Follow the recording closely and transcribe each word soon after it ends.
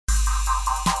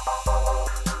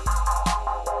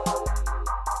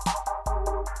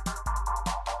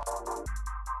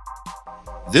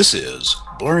This is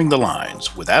Blurring the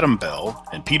Lines with Adam Bell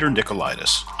and Peter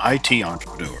Nicolaitis, IT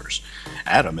entrepreneurs.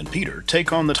 Adam and Peter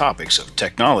take on the topics of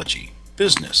technology,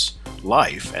 business,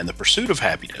 life, and the pursuit of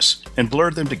happiness and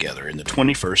blur them together in the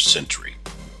 21st century.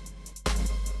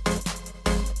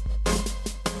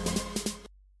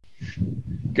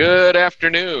 Good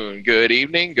afternoon, good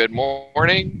evening, good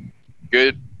morning,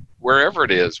 good wherever it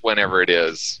is, whenever it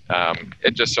is.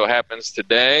 It just so happens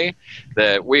today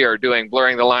that we are doing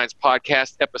Blurring the Lines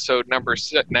podcast episode number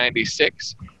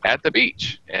 96 at the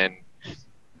beach. And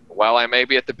while I may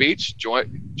be at the beach,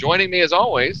 joining me as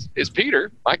always is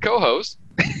Peter, my co-host.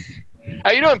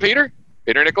 How you doing, Peter?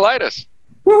 Peter Nicolaitis.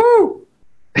 Woohoo!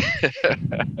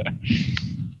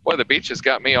 Boy, the beach has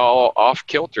got me all off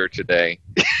kilter today.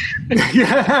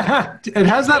 Yeah, it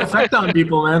has that effect on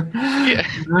people, man.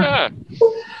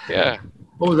 Yeah.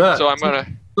 What was that? So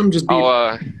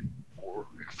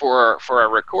for our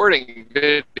recording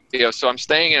video. So I'm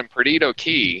staying in Perdido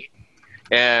Key,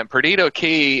 and Perdido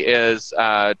Key is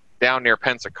down near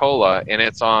Pensacola, and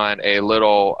it's on a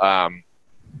little.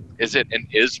 Is it an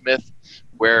isthmus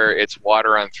where it's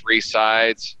water on three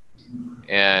sides,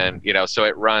 and so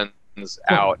it runs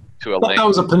out to a lake. That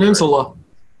was a peninsula.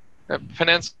 A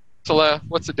peninsula.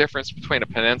 What's the difference between a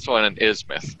peninsula and an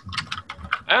isthmus?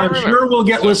 I'm sure we'll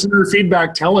get listener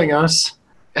feedback telling us.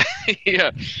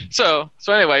 Yeah. So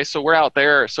anyway, so we're out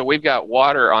there. So we've got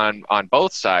water on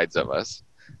both sides of us,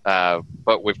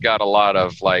 but we've got a lot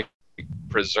of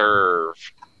preserve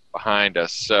behind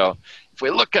us. So if we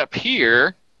look up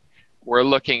here, we're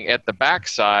looking at the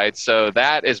backside. So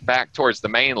that is back towards the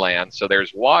mainland. So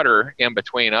there's water in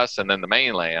between us and then the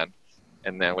mainland.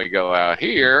 And then we go out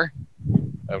here,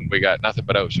 and we got nothing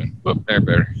but ocean. Whoop, there,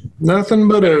 better. Nothing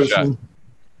but ocean.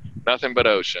 Nothing but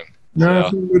ocean.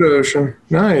 Nothing but ocean.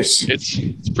 Nice.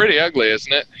 It's pretty ugly,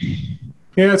 isn't it?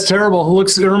 Yeah, it's terrible.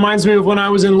 It reminds me of when I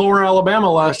was in Lower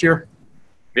Alabama last year.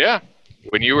 Yeah,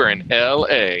 when you were in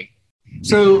L.A.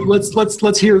 So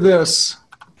let's hear this.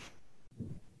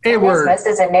 A word. This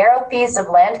is a narrow piece of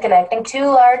land connecting two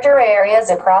larger areas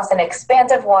across an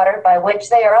expanse of water by which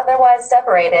they are otherwise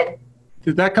separated.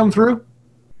 Did that come through?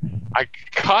 I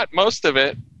caught most of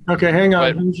it. Okay, hang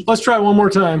on. Let's try one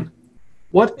more time.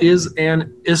 What is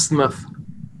an isthmus?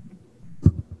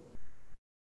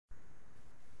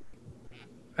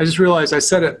 I just realized I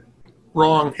said it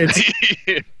wrong. It's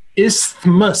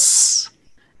isthmus.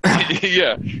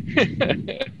 Yeah.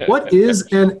 What is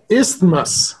an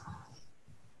isthmus?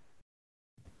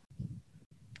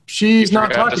 She's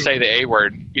not talking. To say the A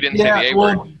word. You didn't say the A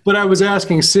word. But I was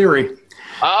asking Siri.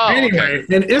 Oh, anyway,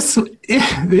 okay. And that's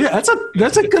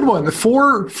a good one. The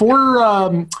four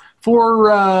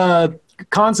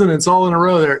consonants all in a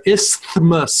row there.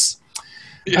 Isthmus.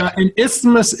 Yeah. An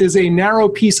isthmus is a narrow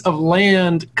piece of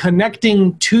land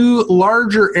connecting two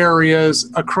larger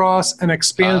areas across an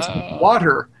expanse of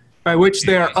water by which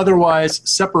they are otherwise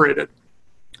separated.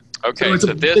 Okay,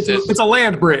 so it's a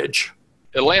land bridge.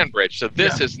 A land bridge. So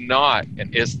this is not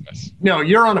an isthmus. No,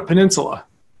 you're on a peninsula.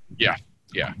 Yeah.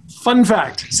 Fun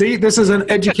fact. See, this is an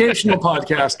educational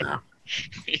podcast now.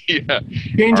 Yeah.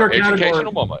 Change our educational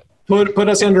category. moment. Put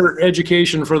us under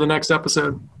education for the next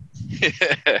episode.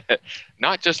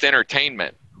 Not just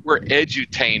entertainment. We're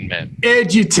edutainment.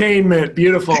 Edutainment.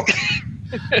 Beautiful.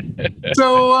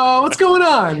 So what's going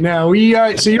on now?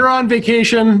 So you're on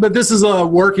vacation, but this is a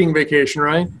working vacation,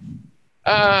 right?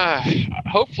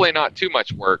 Hopefully not too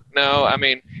much work. No, I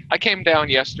mean, I came down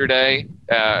yesterday,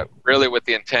 really with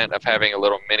the intent of having a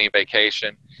little mini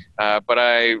vacation. But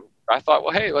I thought,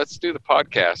 well, hey, let's do the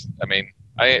podcast. I mean,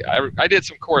 I did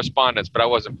some correspondence, but I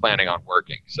wasn't planning on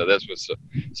working. So this was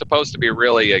supposed to be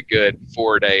really a good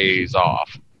 4 days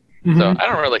off. Mm-hmm. So I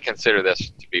don't really consider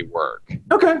this to be work.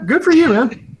 Okay. Good for you,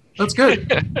 man. That's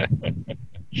good.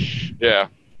 Yeah.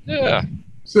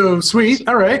 So sweet.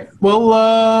 All right. Well,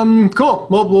 cool.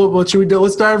 Well, what should we do?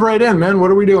 Let's dive right in, man.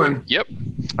 What are we doing? Yep.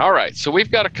 All right. So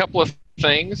we've got a couple of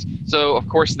things. So of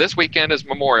course, this weekend is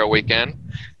Memorial Weekend.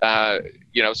 So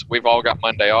we've all got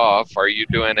Monday off. Are you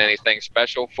doing anything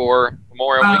special for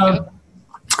Memorial Weekend?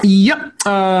 Yep.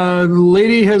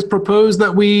 Lady has proposed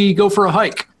that we go for a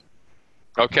hike.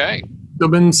 Okay. I've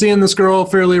been seeing this girl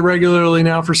fairly regularly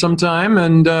now for some time,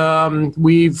 and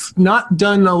we've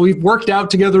worked out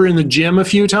together in the gym a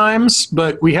few times,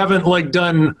 but we haven't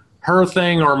done her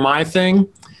thing or my thing.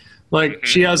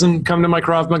 She hasn't come to my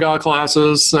Krav Maga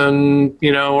classes, and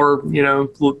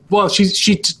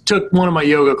she took one of my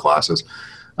yoga classes,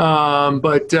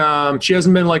 but she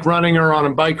hasn't been running or on a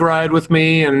bike ride with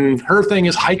me, and her thing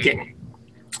is hiking.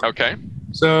 Okay.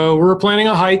 So we're planning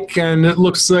a hike, and it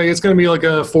looks like it's going to be like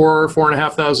a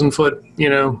 4,500 foot,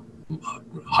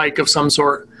 hike of some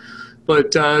sort.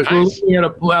 But we're Nice. looking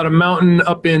at a mountain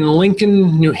up in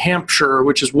Lincoln, New Hampshire,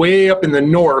 which is way up in the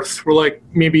north. We're like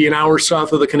maybe an hour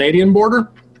south of the Canadian border.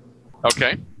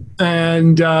 Okay.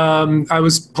 And I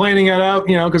was planning it out,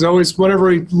 because I always, whenever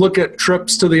we look at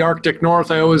trips to the Arctic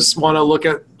North, I always want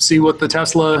to see what the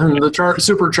Tesla and the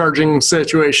supercharging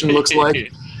situation looks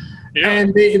like. Yeah.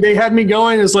 And they had me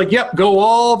going. It's like, yep, go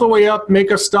all the way up, make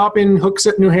a stop in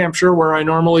Hooksett, New Hampshire, where I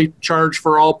normally charge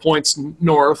for all points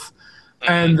north,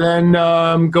 and then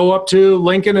go up to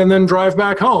Lincoln and then drive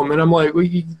back home. And I'm like,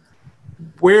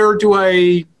 where do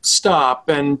I stop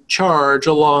and charge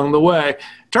along the way?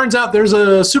 Turns out there's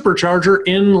a supercharger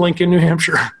in Lincoln, New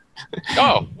Hampshire.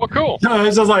 Oh, well, cool. I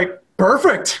was just like,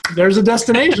 perfect. There's a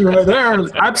destination right there.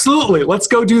 Absolutely. Let's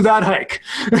go do that hike.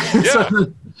 Yeah.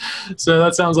 So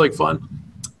that sounds like fun.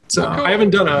 So Well, cool. I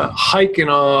haven't done a hike in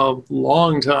a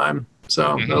long time.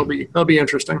 So that'll be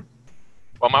interesting.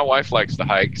 Well, my wife likes to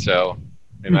hike, so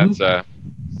and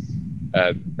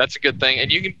that's a good thing. And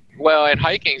you can, and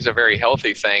hiking is a very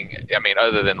healthy thing. I mean,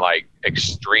 other than like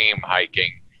extreme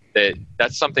hiking,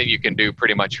 that's something you can do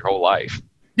pretty much your whole life,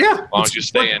 Yeah. as long as you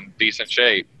stay in decent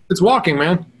shape. It's walking,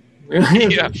 man.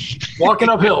 Yeah. Walking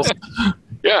up hills.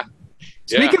 Yeah.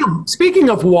 Speaking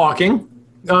of walking,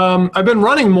 I've been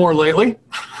running more lately.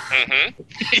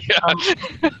 Yeah.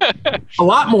 A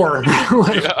lot more.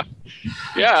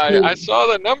 Yeah. I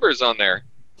saw the numbers on there.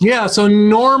 Yeah, so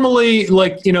normally,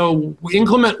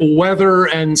 inclement weather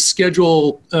and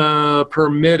schedule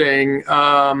permitting,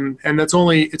 and it's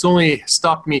only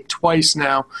stopped me twice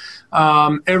now.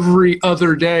 Every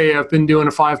other day, I've been doing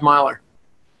a 5-miler,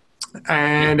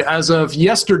 and as of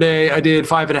yesterday, I did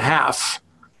 5.5.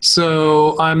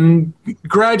 So I'm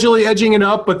gradually edging it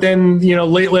up, but then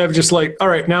lately I've just all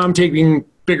right, now I'm taking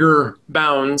bigger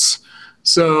bounds.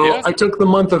 So I took the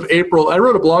month of April. I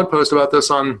wrote a blog post about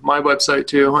this on my website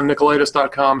too, on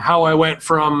nicolaitis.com, how I went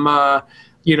from,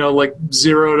 0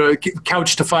 to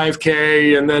couch to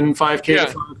 5K and then 5K to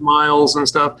 5 miles and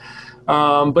stuff.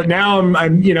 But now I'm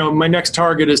my next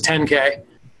target is 10K.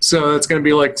 So that's going to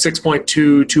be like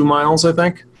 6.22 miles, I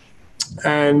think.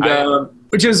 And,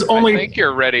 which is only. I think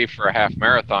you're ready for a half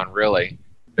marathon, really.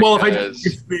 Well, go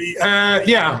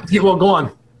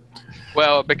on.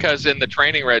 Well, because in the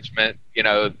training regiment,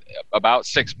 about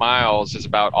 6 miles is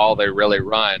about all they really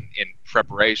run in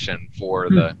preparation for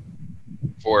the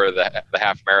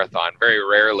half marathon. Very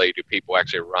rarely do people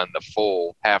actually run the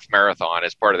full half marathon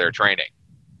as part of their training.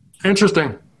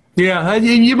 Interesting. Yeah,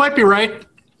 you might be right.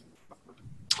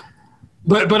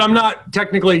 But I'm not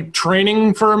technically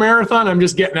training for a marathon. I'm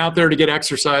just getting out there to get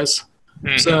exercise.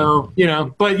 Mm-hmm. So,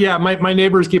 but yeah, my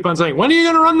neighbors keep on saying, when are you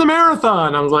going to run the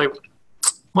marathon? I was like,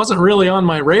 wasn't really on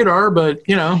my radar, but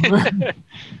Well,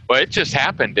 it just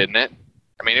happened, didn't it?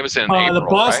 I mean, it was in April,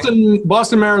 the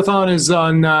Boston Marathon is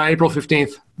on April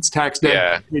 15th. It's tax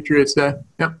day, Patriots Day.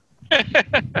 Yep.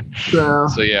 So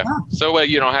yeah. So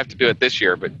you don't have to do it this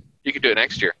year, but you could do it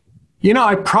next year.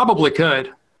 I probably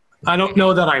could. I don't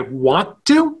know that I want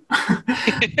to,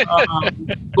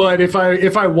 but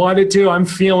if I wanted to, I'm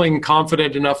feeling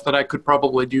confident enough that I could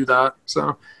probably do that.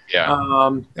 So. Yeah.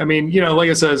 I mean, like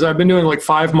I said, I've been doing like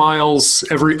 5 miles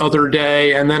every other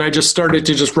day, and then I just started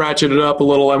to just ratchet it up a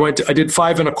little. I did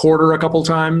 5.25 a couple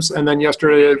times, and then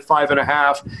yesterday I did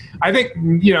 5.5. I think,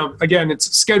 again,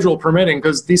 it's schedule permitting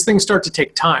because these things start to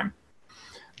take time.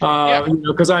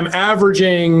 Because I'm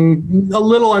averaging a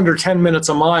little under 10 minutes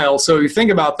a mile. So you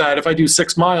think about that. If I do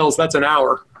 6 miles, that's an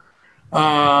hour.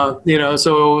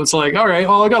 So it's like, all right,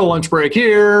 well, I got a lunch break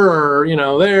here or,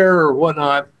 there or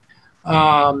whatnot.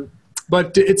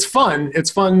 But it's fun. It's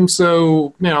fun.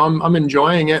 So, I'm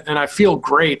enjoying it and I feel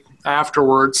great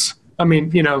afterwards. I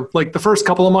mean, like the first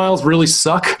couple of miles really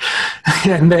suck.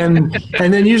 and then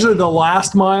usually the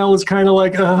last mile is kind of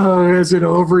like, oh, is it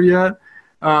over yet?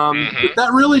 But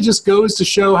that really just goes to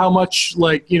show how much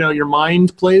your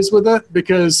mind plays with it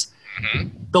because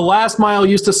the last mile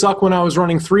used to suck when I was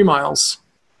running 3 miles.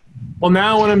 Well,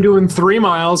 now when I'm doing 3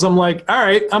 miles, I'm like, all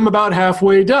right, I'm about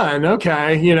halfway done.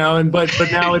 Okay. But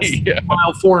now it's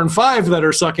mile 4 and 5 that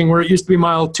are sucking where it used to be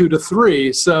mile 2 to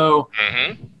 3. So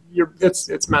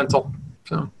it's mental.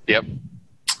 So, yep.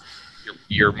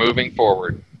 You're moving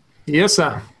forward. Yes,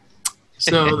 sir.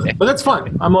 So, but that's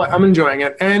fun. I'm enjoying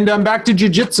it. And I'm back to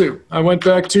jiu-jitsu. I went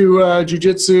back to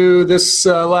jiu-jitsu this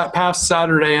past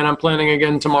Saturday, and I'm planning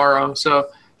again tomorrow. So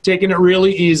taking it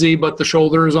really easy, but the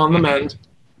shoulder is on the mend.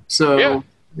 So,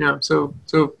 so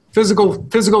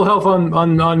physical health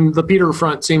on the Peter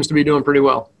front seems to be doing pretty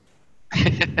well.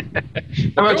 How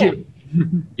about you?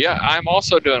 Yeah, I'm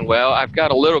also doing well. I've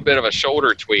got a little bit of a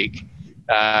shoulder tweak,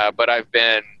 but I've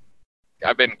been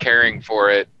I've been caring for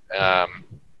it.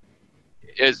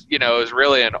 Is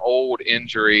really an old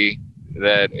injury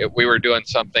that we were doing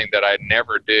something that I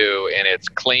never do, and it's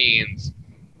cleans,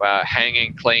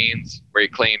 hanging cleans, where you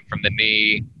clean from the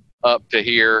knee up to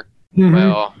here. Mm-hmm.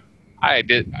 Well, I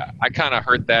kind of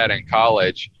hurt that in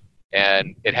college,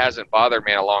 and it hasn't bothered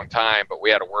me in a long time, but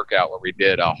we had a workout where we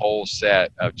did a whole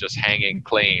set of just hanging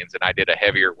cleans, and I did a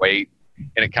heavier weight,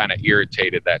 and it kind of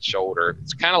irritated that shoulder.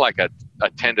 It's kind of like a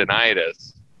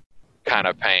tendonitis kind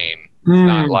of pain. It's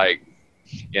not like,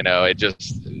 it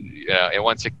just, and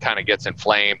once it kind of gets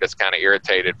inflamed, it's kind of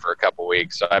irritated for a couple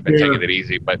weeks. So I've been taking it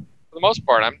easy, but for the most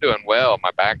part, I'm doing well.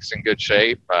 My back's in good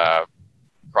shape.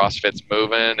 CrossFit's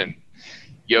moving, and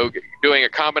yoga, doing a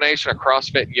combination of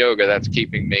CrossFit and yoga, that's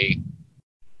keeping me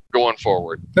going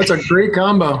forward. That's a great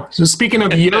combo. So speaking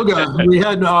of yoga, we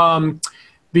had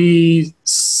the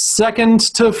second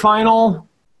to final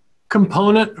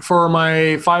component for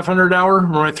my 500-hour or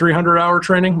my 300-hour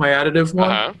training, my additive one.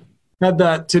 Uh-huh. Had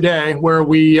that today, where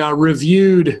we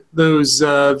reviewed those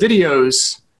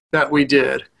videos that we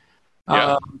did.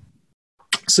 Yeah.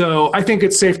 So I think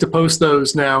it's safe to post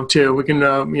those now too. We can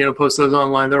post those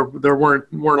online. There weren't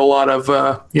a lot of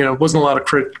wasn't a lot of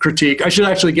critique. I should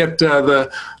actually get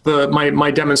my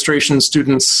demonstration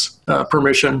students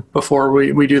permission before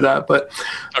we do that. But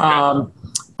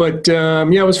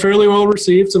Okay. it was fairly well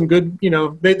received. Some good,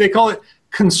 they call it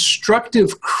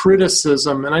constructive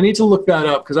criticism, and I need to look that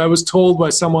up because I was told by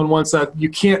someone once that you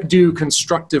can't do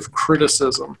constructive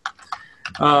criticism.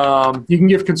 You can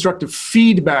give constructive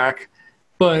feedback,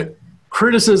 but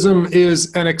criticism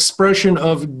is an expression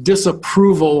of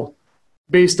disapproval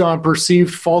based on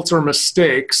perceived faults or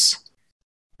mistakes.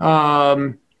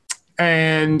 And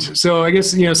so I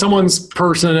guess, someone's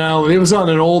personality, it was on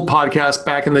an old podcast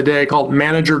back in the day called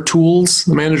Manager Tools,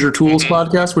 the Manager Tools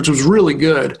podcast, which was really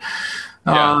good.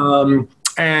 Yeah.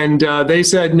 And they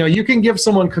said, no, you can give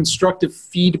someone constructive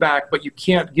feedback, but you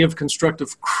can't give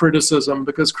constructive criticism,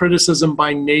 because criticism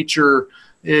by nature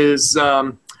is,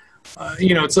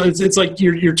 it's like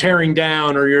you're tearing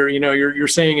down, or you're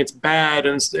saying it's bad,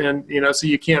 and so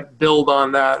you can't build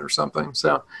on that or something.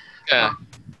 So, Yeah.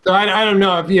 So I don't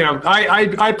know if,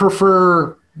 I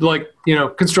prefer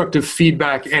constructive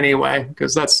feedback anyway,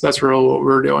 because that's really what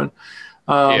we're doing.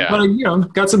 But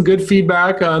got some good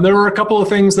feedback. There were a couple of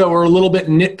things that were a little bit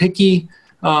nitpicky,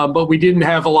 but we didn't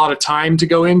have a lot of time to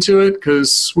go into it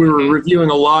because we were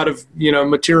reviewing a lot of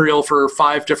material for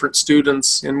 5 different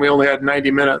students, and we only had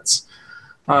 90 minutes.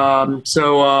 But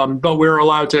we were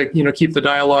allowed to keep the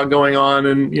dialogue going on,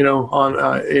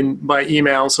 and by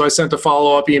email. So I sent a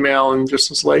follow-up email and just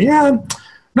was like, I'm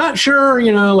not sure.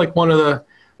 One of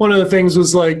the things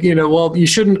was well, you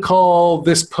shouldn't call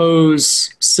this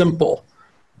pose simple.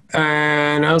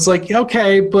 And I was like,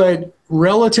 okay, but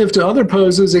relative to other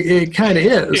poses, it kind of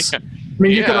is. Yeah. I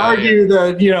mean, you could argue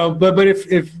that, but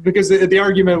if because the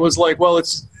argument was well,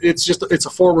 it's a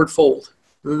forward fold,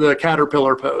 the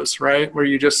caterpillar pose, right? Where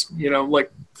you just,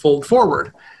 fold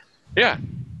forward. Yeah.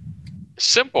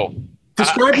 Simple.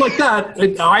 Described like that,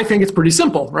 I think it's pretty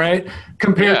simple, right?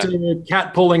 Compared to a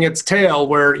cat pulling its tail,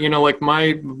 where,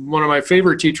 one of my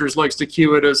favorite teachers likes to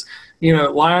cue it as,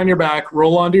 lie on your back,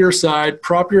 roll onto your side,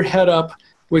 prop your head up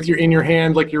in your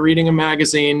hand like you're reading a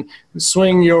magazine,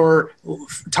 swing your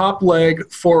top leg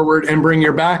forward and bring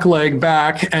your back leg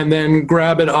back, and then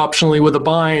grab it optionally with a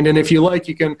bind. And if you like,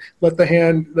 you can let the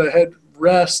head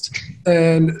rest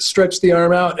and stretch the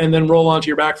arm out and then roll onto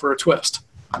your back for a twist.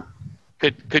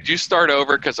 Could you start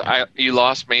over, because you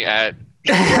lost me at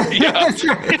I'm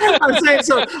saying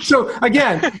so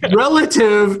again,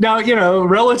 relative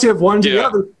one to the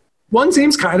other, one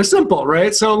seems kind of simple,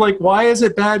 right? So why is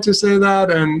it bad to say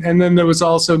that? And then there was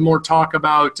also more talk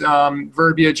about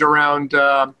verbiage around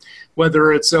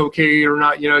whether it's okay or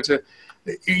not,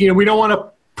 we don't want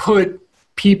to put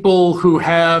people who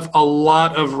have a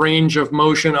lot of range of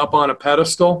motion up on a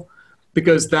pedestal,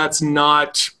 because that's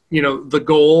not the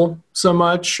goal so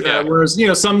much. Whereas,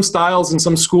 some styles and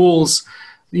some schools,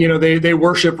 they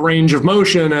worship range of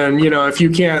motion. And, if you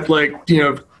can't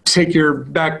take your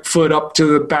back foot up to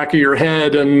the back of your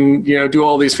head and, do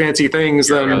all these fancy things,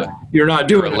 then you're not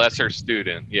doing it. You're a lesser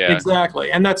student. Yeah,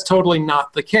 exactly. And that's totally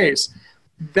not the case.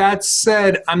 That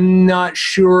said, I'm not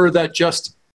sure that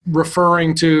just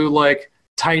referring to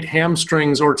tight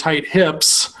hamstrings or tight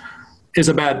hips is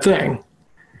a bad thing.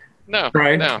 No.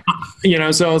 Right. No.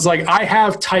 So it's I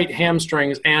have tight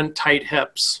hamstrings and tight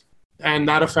hips, and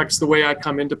that affects the way I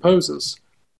come into poses.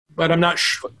 But I'm not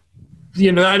sure.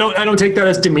 I don't take that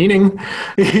as demeaning,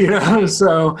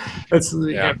 so it's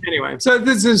anyway. So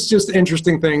this is just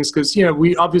interesting things because,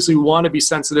 we obviously want to be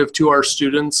sensitive to our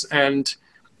students and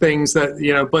things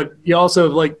that, but you also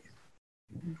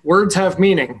words have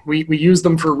meaning. We use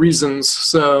them for reasons.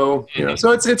 So,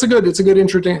 so it's a good,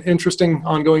 interesting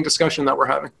ongoing discussion that we're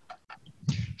having.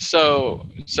 So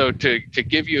to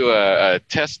give you a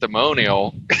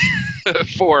testimonial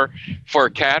for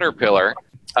Caterpillar,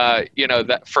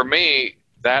 that for me,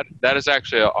 that is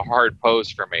actually a hard pose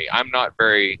for me.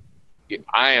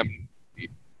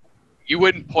 You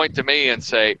wouldn't point to me and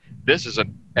say, this is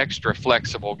an extra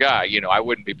flexible guy. I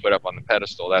wouldn't be put up on the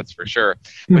pedestal, that's for sure.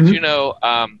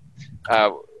 Mm-hmm.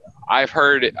 But, I've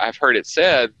heard it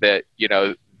said that,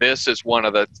 this is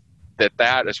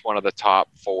that is one of the top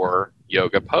 4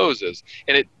 yoga poses.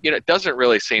 And it doesn't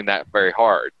really seem that very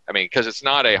hard. I mean, because it's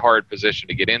not a hard position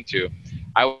to get into.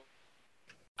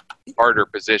 Harder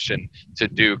position to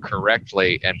do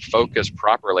correctly and focus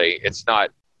properly. It's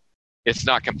not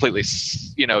completely,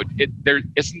 it's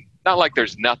not like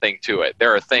there's nothing to it.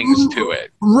 There are things to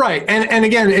it. Right. And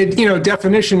again,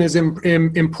 definition is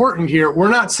important here. We're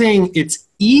not saying it's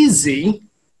easy.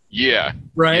 Yeah.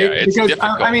 Right. Yeah, it's because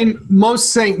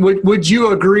difficult. would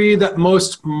you agree that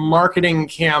most marketing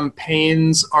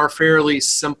campaigns are fairly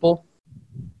simple?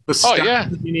 The stuff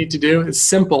that you need to do is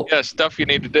simple. Yeah, stuff you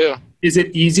need to do. Is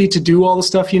it easy to do all the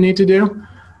stuff you need to do?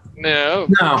 No.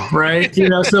 No, right?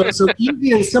 So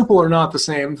easy and simple are not the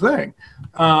same thing.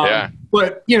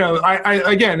 But I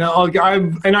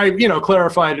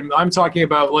clarified. I'm talking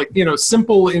about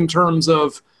simple in terms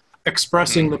of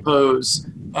expressing the pose,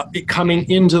 coming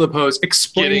into the pose,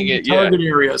 explaining the target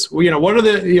areas. What are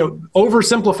the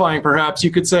oversimplifying? Perhaps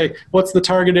you could say, what's the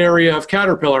target area of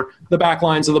Caterpillar? The back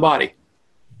lines of the body.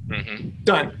 Mm-hmm.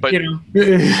 Done. But,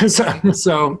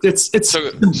 so it's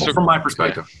simple from my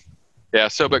perspective. Yeah.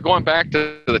 So, but going back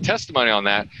to the testimony on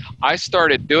that, I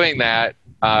started doing that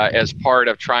as part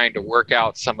of trying to work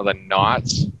out some of the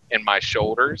knots in my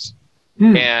shoulders,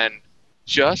 and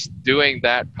just doing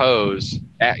that pose.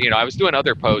 I was doing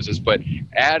other poses, but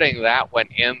adding that one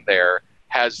in there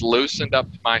has loosened up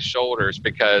my shoulders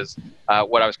because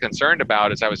what I was concerned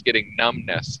about is I was getting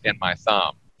numbness in my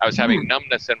thumb. I was having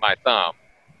numbness in my thumb.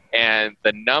 And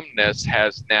the numbness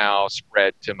has now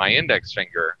spread to my index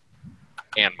finger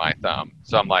and my thumb.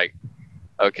 So I'm like,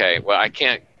 okay, well, I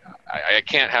can't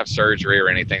have surgery or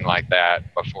anything like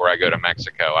that before I go to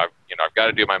Mexico. I've got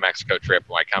to do my Mexico trip.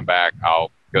 When I come back, I'll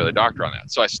go to the doctor on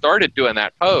that. So I started doing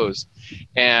that pose,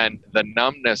 and the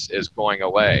numbness is going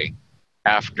away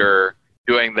after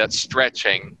doing that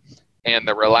stretching and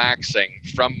the relaxing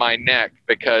from my neck,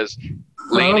 because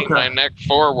leaning my neck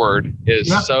forward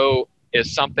is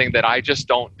something that I just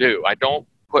don't do. I don't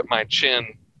put my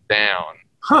chin down.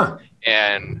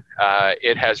 And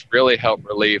it has really helped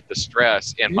relieve the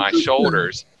stress in my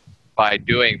shoulders by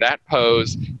doing that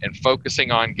pose and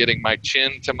focusing on getting my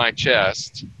chin to my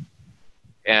chest.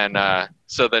 And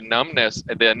so the numbness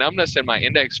in my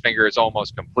index finger is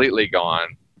almost completely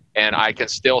gone, and I can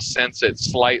still sense it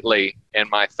slightly in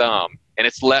my thumb, and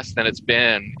it's less than it's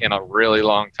been in a really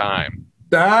long time.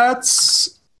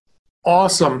 That's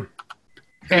awesome.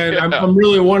 And I'm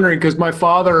really wondering, because my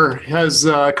father has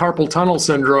carpal tunnel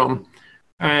syndrome,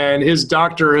 and his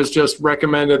doctor has just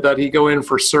recommended that he go in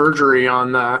for surgery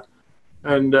on that.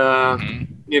 And,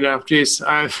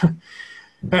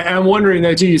 I'm wondering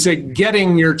that too. You say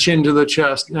getting your chin to the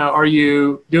chest. Now, are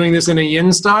you doing this in a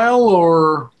yin style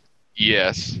or?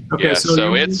 Yes. Okay, yes.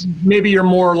 so maybe you're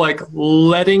more like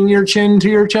letting your chin to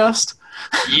your chest?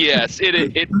 Yes,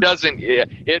 it doesn't.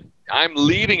 I'm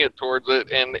leading it towards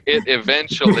it, and it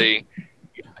eventually.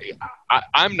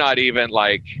 I'm not even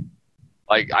like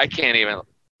I can't even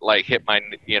hit my.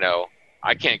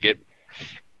 I can't get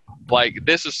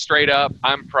this is straight up.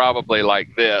 I'm probably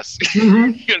like this,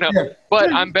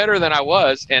 But I'm better than I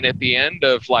was, and at the end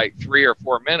of 3 or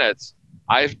 4 minutes,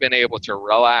 I've been able to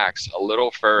relax a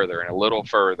little further and a little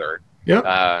further.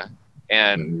 And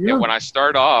when I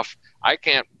start off, I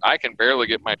can barely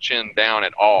get my chin down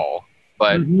at all.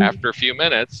 But after a few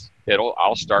minutes,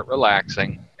 I'll start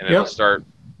relaxing, and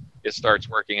it starts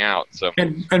working out. So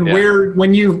where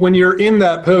when you're in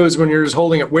that pose, when you're just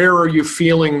holding it, where are you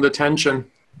feeling the tension?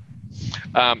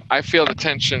 I feel the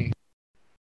tension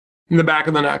in the back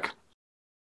of the neck.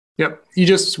 Yep. You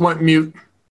just went mute.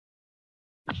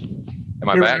 Am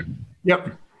I back?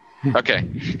 Yep. Okay.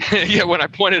 Yeah. When I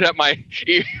pointed at my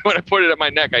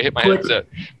neck, I hit my headset.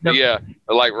 Yep. Yeah.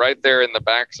 Right there in the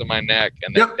backs of my neck,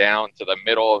 and then down to the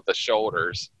middle of the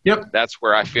shoulders. Yep. That's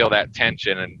where I feel that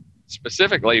tension, and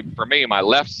specifically for me, my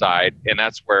left side, and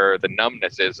that's where the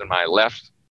numbness is in my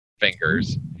left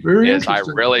fingers Very is I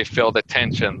interesting. really feel the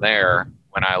tension there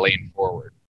when I lean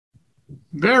forward.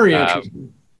 Very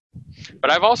interesting.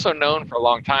 But I've also known for a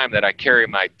long time that I carry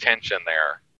my tension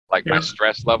there, like my Yep.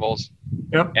 stress levels.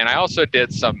 Yep. And I also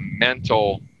did some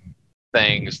mental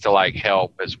things to like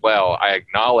help as well. I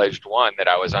acknowledged one that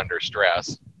I was under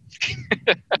stress.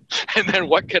 And then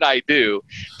what could I do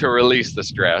to release the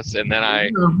stress? And then I,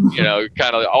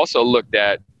 kind of also looked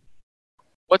at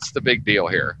what's the big deal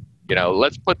here?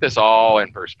 Let's put this all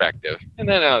in perspective. And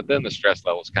then the stress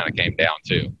levels kind of came down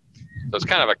too. So it's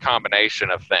kind of a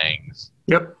combination of things.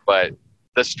 Yep. But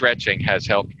the stretching has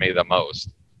helped me the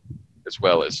most, as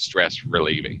well as stress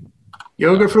relieving.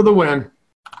 Yoga for the win.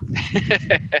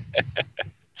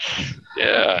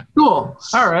 Yeah. Cool.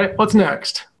 All right. What's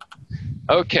next?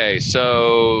 Okay,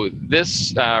 so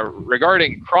this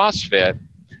regarding CrossFit.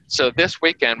 So this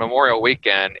weekend, Memorial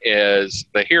Weekend, is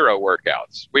the hero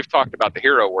workouts. We've talked about the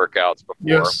hero workouts before.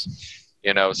 Yes.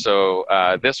 So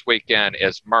this weekend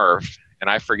is Murph, and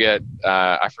I forget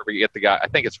the guy. I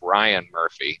think it's Ryan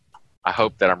Murphy. I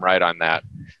hope that I'm right on that.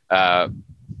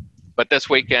 But this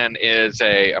weekend is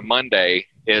a Monday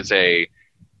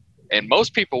and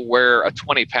most people wear a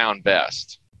 20-pound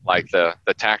vest, like the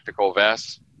tactical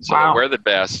vest. So Wow. They'll wear the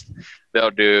vest. They'll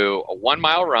do a 1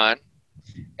 mile run,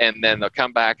 and then they'll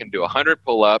come back and do 100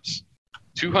 pull-ups,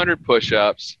 200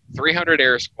 push-ups, 300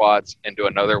 air squats, and do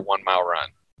another 1 mile run.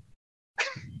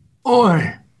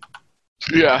 Boy.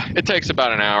 Yeah, it takes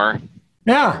about an hour.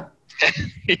 Yeah.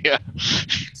 Yeah.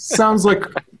 Sounds like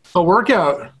a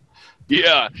workout.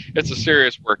 Yeah, it's a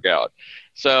serious workout.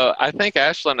 So I think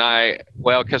Ashley and I,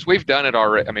 well, because we've done it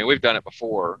already. I mean, we've done it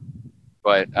before,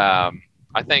 but I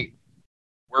think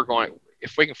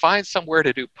if we can find somewhere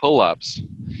to do pull-ups,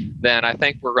 then I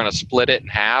think we're going to split it in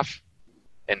half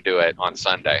and do it on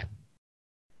Sunday.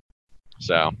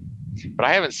 So, but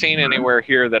I haven't seen anywhere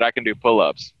here that I can do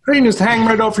pull-ups. You can just hang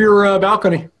right off your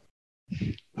balcony.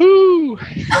 Woo!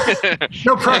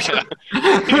 No pressure.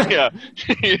 Yeah.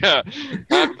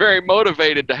 I'm very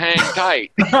motivated to hang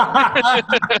tight.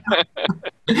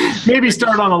 Maybe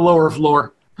start on a lower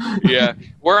floor. Yeah,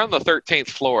 we're on the 13th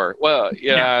floor. Well,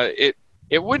 yeah.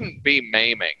 It wouldn't be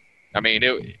maiming. I mean,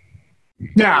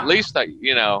 at least the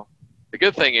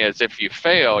good thing is if you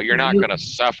fail, you're not going to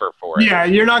suffer for it. Yeah,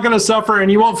 you're not going to suffer, and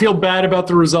you won't feel bad about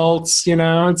the results.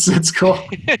 It's cool.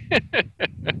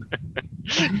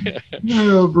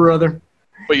 Oh, brother.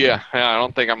 But yeah, I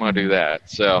don't think I'm going to do that.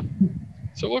 So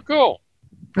we'll go. All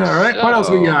right. What else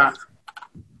we got?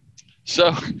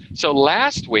 So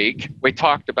last week we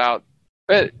talked about,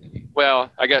 I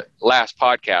got last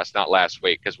podcast, not last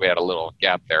week, because we had a little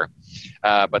gap there.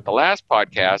 But the last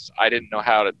podcast, I didn't know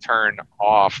how to turn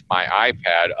off my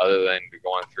iPad other than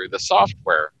going through the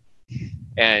software.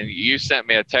 And you sent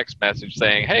me a text message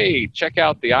saying, hey, check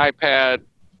out the iPad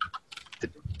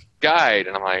guide.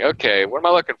 And I'm like, okay, what am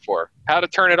I looking for? How to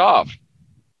turn it off.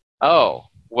 Oh,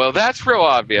 well, that's real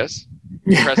obvious.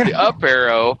 You press the up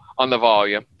arrow on the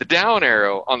volume, the down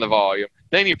arrow on the volume,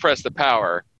 then you press the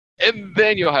power, and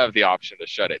then you'll have the option to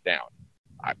shut it down.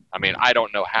 I mean, I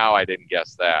don't know how I didn't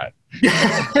guess that.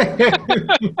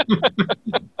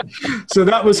 So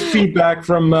that was feedback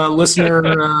from a listener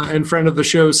and friend of the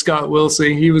show, Scott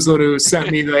Wilsey. He was the one who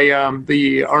sent me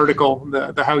the article,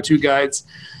 the how-to guides.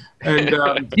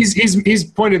 And he's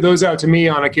pointed those out to me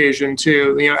on occasion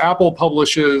too. Apple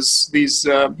publishes these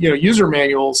user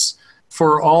manuals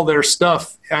for all their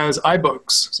stuff as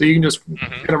iBooks, so you can just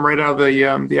get them right out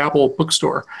of the Apple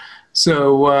bookstore.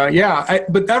 So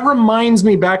but that reminds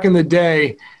me, back in the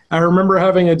day, I remember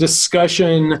having a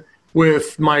discussion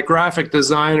with my graphic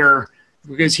designer,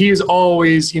 because he is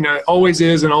always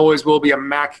is and always will be a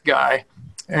Mac guy,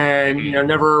 and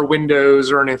never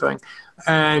Windows or anything.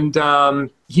 And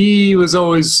he was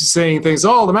always saying things,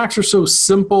 oh, the Macs are so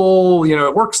simple,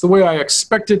 it works the way I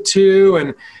expect it to,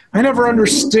 and I never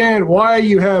understand why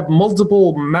you have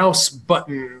multiple mouse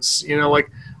buttons,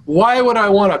 why would I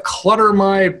want to clutter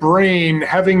my brain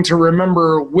having to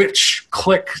remember which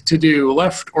click to do,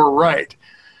 left or right?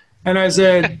 And I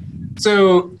said,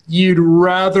 so you'd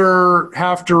rather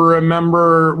have to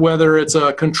remember whether it's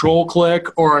a control click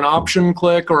or an option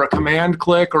click or a command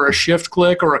click or a shift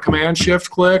click or a command shift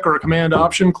click or a command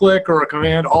option click or a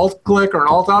command alt click or an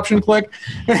alt option click?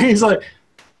 And he's like,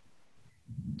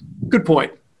 good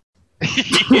point.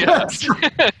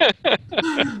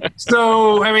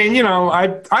 So, I mean,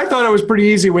 I thought it was pretty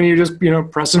easy when you just,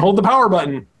 press and hold the power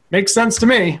button. Makes sense to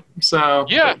me. So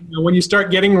yeah, when you start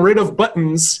getting rid of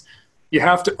buttons, you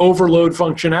have to overload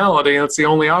functionality. That's the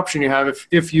only option you have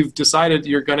if you've decided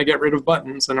you're going to get rid of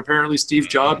buttons. And apparently Steve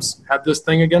Jobs had this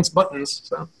thing against buttons.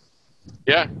 So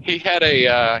Yeah, he had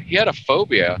a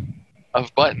phobia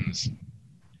of buttons,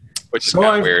 which is So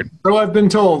kind of weird. So I've been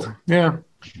told. Yeah.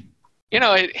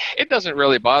 It doesn't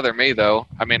really bother me though.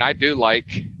 I mean, I do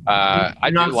like You're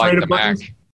not afraid the of buttons?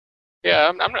 Mac.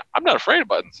 Yeah, I'm not afraid of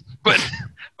buttons, but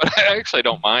I actually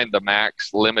don't mind the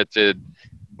Mac's limited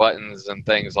buttons and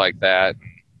things like that.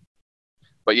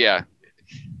 But yeah,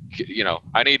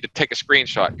 I need to take a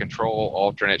screenshot. Control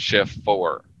Alternate Shift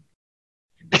 4.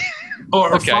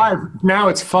 Or Okay. 5. Now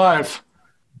it's 5.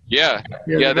 Yeah.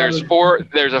 There's 4.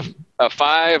 There's a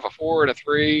 5, a 4, and a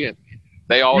 3. And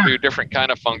they all do different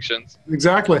kind of functions.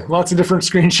 Exactly. Lots of different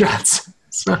screenshots.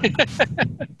 So.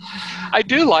 I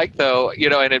do like though,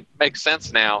 and it makes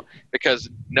sense now because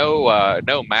no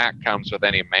Mac comes with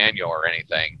any manual or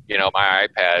anything. My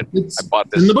iPad, I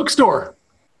bought this in the bookstore.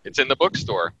 It's in the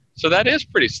bookstore. So that is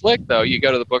pretty slick though. You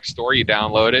go to the bookstore, you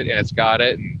download it, and it's got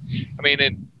it. And I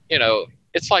mean,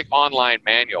 it's like online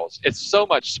manuals. It's so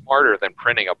much smarter than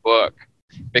printing a book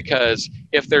because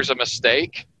if there's a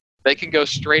mistake, they can go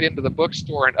straight into the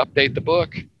bookstore and update the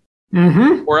book.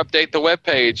 Mm-hmm. Or update the web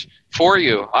page for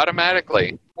you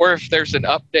automatically. Or if there's an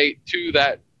update to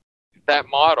that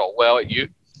model, well,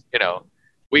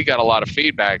 we got a lot of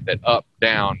feedback that up,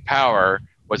 down, power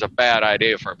was a bad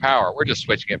idea for power. We're just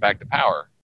switching it back to power.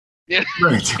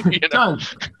 Right. Done.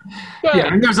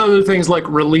 Yeah, and there's other things like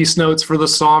release notes for the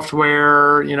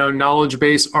software, knowledge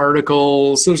base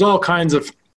articles. There's all kinds of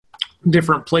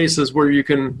different places where you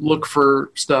can look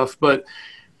for stuff, but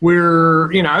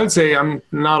I would say I'm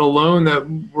not alone that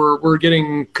we're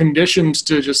getting conditioned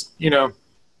to just,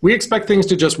 we expect things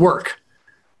to just work.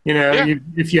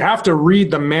 If you have to read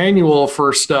the manual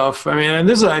for stuff, I mean, and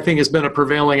this I think has been a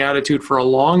prevailing attitude for a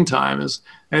long time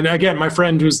and again, my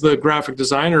friend who's the graphic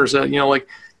designer said, like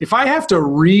if I have to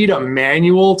read a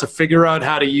manual to figure out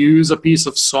how to use a piece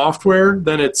of software,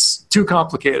 then it's too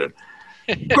complicated.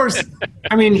 Of course,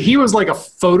 I mean, he was like a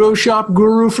Photoshop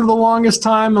guru for the longest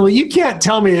time. Like, you can't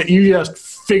tell me that you just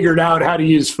figured out how to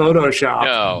use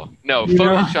Photoshop. No.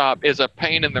 Photoshop is a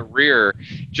pain in the rear.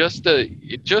 Just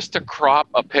to crop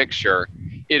a picture,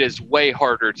 it is way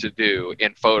harder to do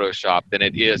in Photoshop than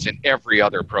it is in every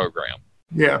other program.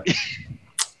 Yeah.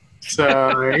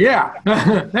 So, yeah,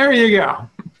 there you go.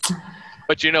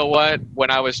 But you know what? When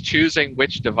I was choosing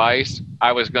which device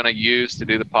I was going to use to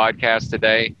do the podcast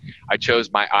today, I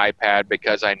chose my iPad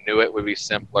because I knew it would be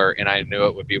simpler and I knew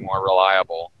it would be more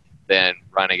reliable than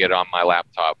running it on my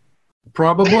laptop.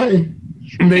 Probably.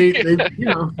 They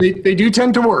do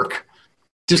tend to work.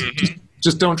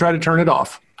 Just don't try to turn it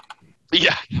off.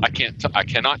 Yeah, I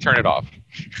cannot turn it off.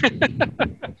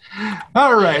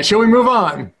 All right, shall we move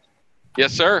on?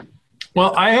 Yes, sir.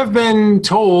 Well, I have been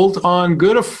told on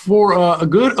good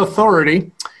authority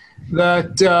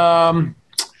that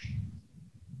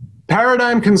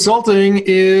Paradigm Consulting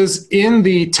is in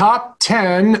the top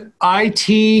 10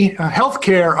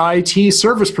 healthcare IT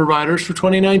service providers for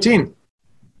 2019.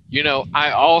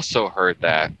 I also heard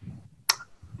that.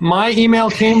 My email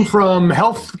came from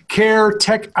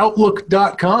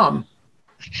healthcaretechOutlook.com.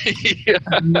 Yeah.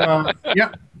 And,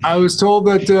 I was told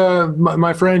that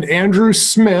my friend Andrew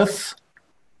Smith,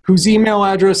 whose email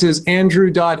address is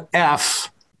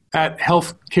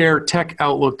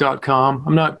andrew.f@healthcaretechOutlook.com.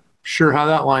 I'm not sure how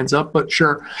that lines up, but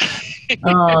sure. He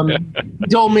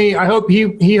told me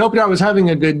he hoped I was having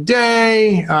a good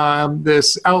day.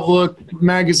 This Outlook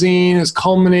magazine has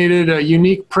culminated a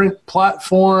unique print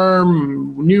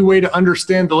platform, new way to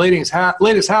understand the latest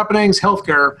happenings,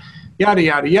 healthcare, yada,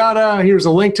 yada, yada. Here's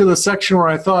a link to the section where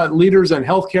I thought leaders and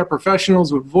healthcare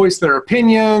professionals would voice their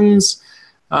opinions.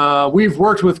 We've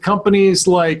worked with companies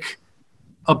like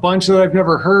a bunch that I've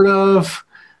never heard of.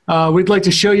 We'd like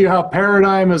to show you how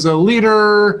Paradigm is a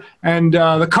leader, and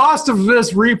the cost of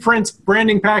this reprint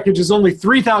branding package is only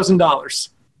 $3,000.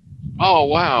 Oh,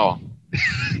 wow.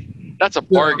 That's a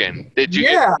bargain. Did you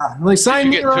get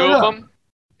two of them?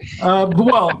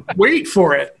 Well, wait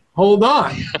for it. Hold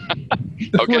on.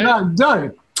 Okay. We're not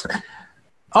done. I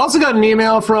also got an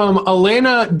email from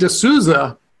Elena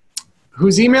D'Souza,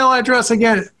 whose email address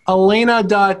again,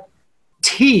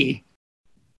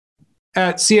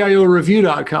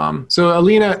 elena.t@cioreview.com. So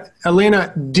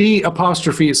Elena D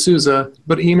apostrophe Souza,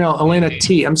 but email Elena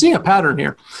T. I'm seeing a pattern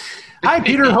here. Hi,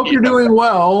 Peter. Hope you're doing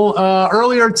well.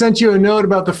 Earlier, I sent you a note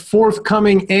about the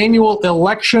forthcoming annual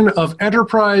election of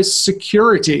enterprise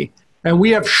security, and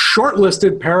we have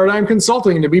shortlisted Paradigm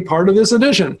Consulting to be part of this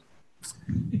edition.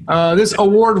 This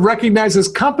award recognizes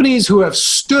companies who have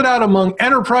stood out among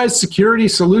enterprise security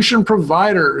solution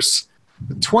providers.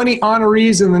 20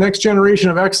 honorees in the next generation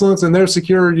of excellence in their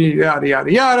security, yada,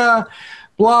 yada, yada.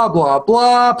 blah, blah,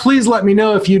 blah. Please let me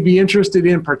know if you'd be interested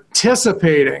in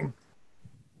participating.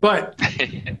 But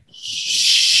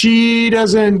she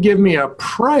doesn't give me a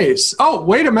price. Oh,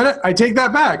 wait a minute. I take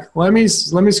that back. Let me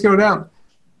scroll down.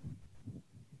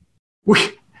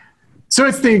 So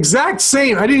it's the exact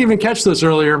same. I didn't even catch this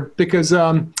earlier because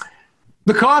the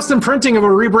cost and printing of a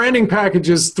rebranding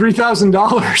package is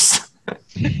 $3,000.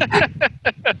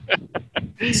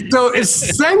 So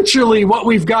essentially what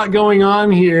we've got going on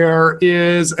here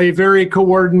is a very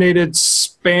coordinated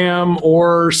spam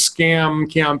or scam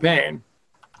campaign,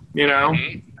 you know?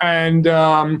 And,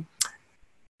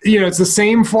 you know, it's the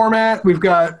same format. We've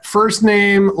got first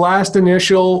name, last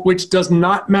initial, which does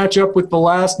not match up with the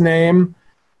last name.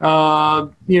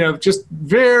 You know, just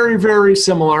very, very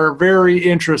similar, very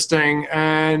interesting,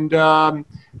 and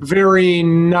very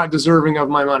not deserving of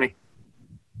my money.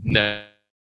 No.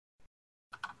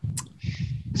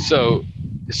 So,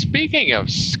 speaking of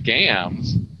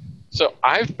scams, so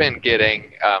I've been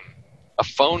getting a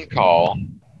phone call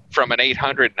from an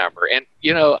 800 number, and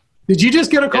you know, did you just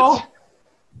get a call?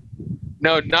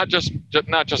 No, not just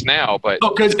now, but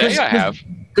today I have.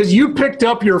 Because you picked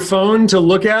up your phone to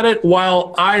look at it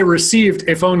while I received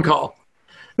a phone call.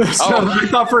 So I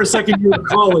thought for a second you were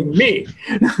calling me.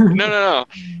 No.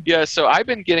 Yeah, so I've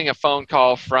been getting a phone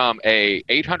call from a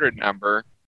 800 number,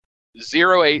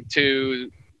 082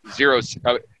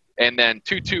 and then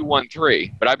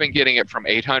 2213. But I've been getting it from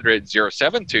 800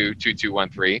 072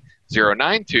 2213,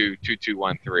 092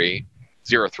 2213,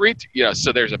 032. You know,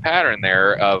 so there's a pattern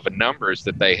there of numbers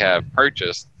that they have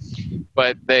purchased.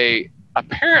 But they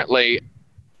apparently,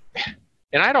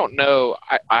 and I don't know,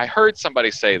 I heard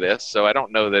somebody say this, so I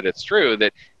don't know that it's true,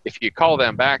 that if you call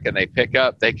them back and they pick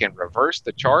up, they can reverse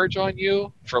the charge on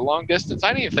you for long distance. I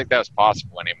didn't even think that was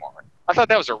possible anymore. I thought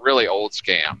that was a really old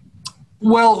scam.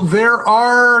 Well, there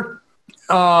are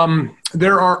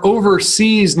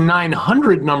overseas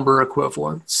 900 number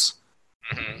equivalents,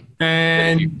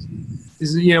 and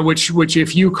you know, which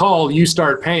if you call, you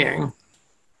start paying.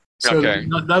 So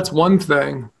that's one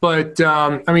thing. But,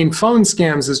 I mean, phone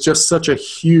scams is just such a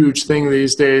huge thing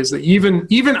these days that even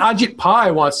Ajit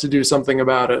Pai wants to do something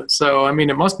about it. So, I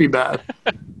mean, it must be bad.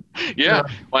 Yeah.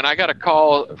 When I got a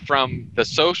call from the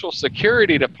Social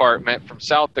Security Department from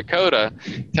South Dakota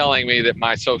telling me that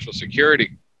my Social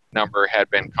Security number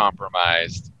had been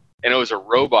compromised, and it was a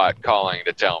robot calling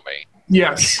to tell me.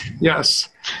 Yes. You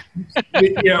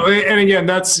know, and again,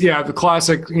 that's the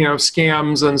classic, you know,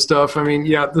 scams and stuff. I mean,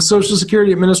 the Social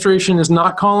Security Administration is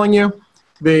not calling you.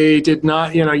 They did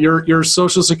not, you know, your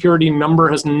Social Security number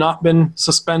has not been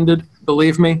suspended.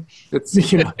 Believe me,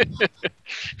 it's, you know.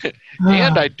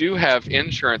 And I do have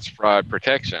insurance fraud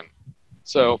protection.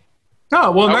 So.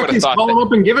 Oh, well, in that case, call them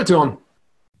up and give it to them.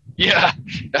 Yeah.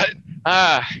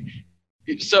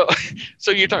 So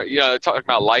you talking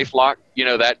about LifeLock, you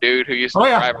know, that dude who used to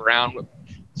drive around with,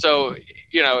 so,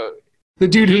 you know, the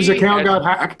dude whose account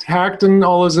got hacked and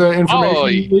all his information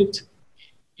leaked.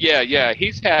 Yeah,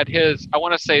 he's had his, I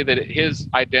want to say that his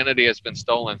identity has been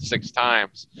stolen 6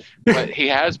 times, but he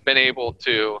has been able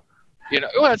to, you know,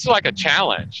 well, it's like a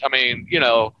challenge. I mean, you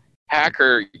know,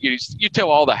 hacker, you tell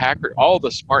all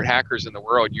the smart hackers in the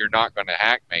world, you're not going to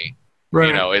hack me. Right.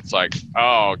 You know, it's like,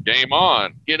 oh, game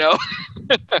on, you know.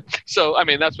 So, I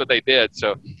mean, that's what they did.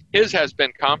 So his has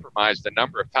been compromised a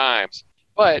number of times.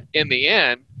 But in the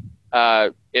end,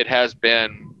 it has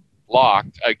been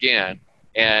locked again.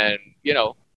 And, you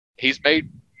know, he's made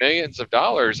millions of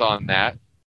dollars on that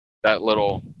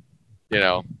little, you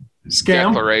know,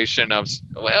 scam declaration of,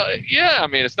 well, yeah, I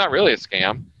mean, it's not really a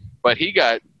scam. But he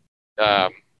got,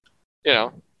 you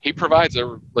know, he provides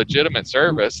a legitimate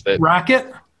service that.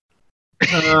 Racket?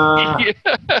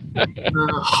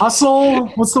 Hustle?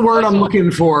 What's the word I'm looking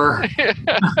for? I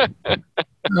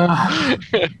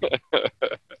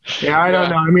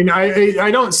don't know. I mean, I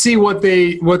don't see what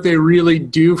they really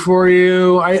do for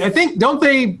you. I think, don't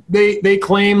they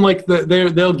claim like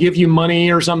they'll give you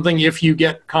money or something if you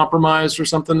get compromised or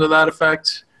something to that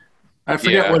effect? I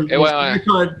forget what it was,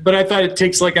 but I thought it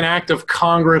takes like an act of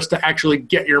Congress to actually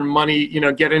get your money, you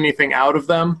know, get anything out of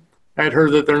them. I'd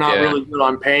heard that they're not really good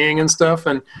on paying and stuff.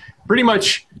 And pretty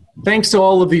much thanks to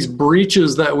all of these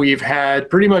breaches that we've had,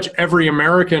 pretty much every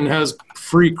American has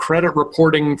free credit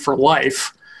reporting for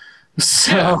life.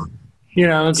 So, you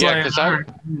know, it's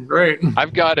right.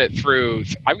 I've got it through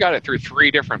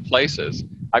 3 different places.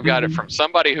 I've got it from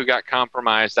somebody who got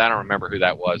compromised. I don't remember who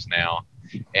that was now.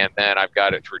 And then I've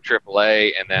got it through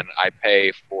AAA, and then I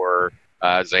pay for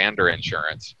Xander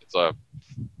insurance. It's a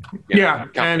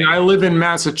and I live in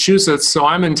Massachusetts, so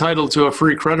I'm entitled to a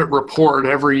free credit report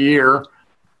every year.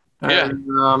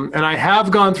 And I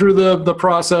have gone through the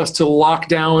process to lock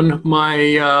down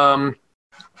my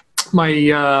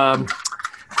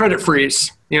credit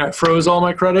freeze. I froze all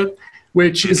my credit,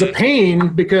 which is a pain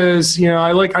because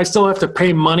I still have to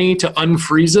pay money to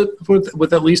unfreeze it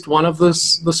with at least one of the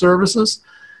services.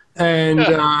 And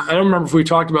I don't remember if we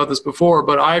talked about this before,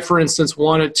 but I, for instance,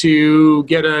 wanted to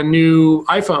get a new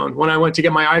iPhone. When I went to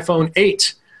get my iPhone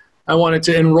 8, I wanted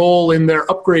to enroll in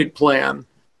their upgrade plan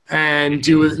and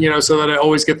do it, so that I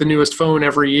always get the newest phone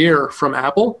every year from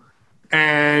Apple.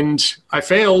 And I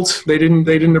failed. They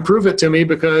didn't approve it to me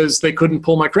because they couldn't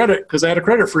pull my credit because I had a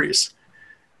credit freeze.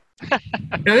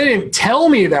 And they didn't tell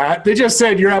me that. They just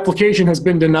said, your application has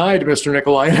been denied, Mr.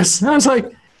 Nicolaitis. And I was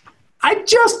like, I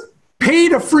just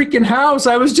paid a freaking house.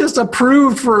 I was just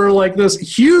approved for like this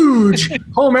huge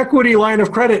home equity line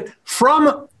of credit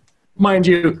from, mind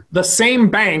you, the same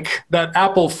bank that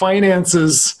Apple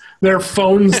finances their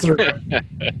phones through. I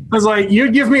was like,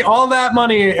 you'd give me all that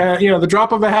money at, the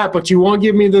drop of a hat, but you won't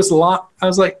give me this lot. I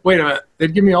was like, wait a minute,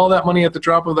 they'd give me all that money at the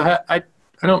drop of the hat. I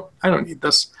don't need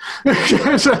this.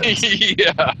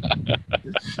 Yeah.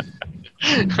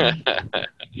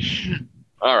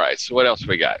 All right. So what else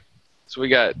we got? So we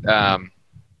got, I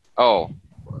got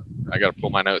to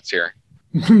pull my notes here.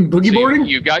 Boogie boarding?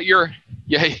 You got your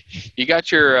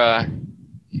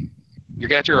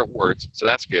awards. So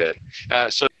that's good.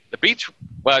 So the beach,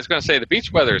 I was going to say the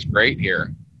beach weather is great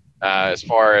here. As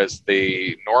far as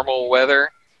the normal weather,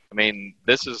 I mean,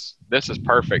 this is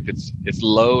perfect. It's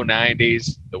low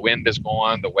 90s. The wind is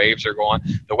going. The waves are going.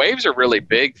 The waves are really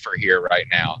big for here right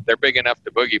now. They're big enough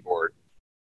to boogie board.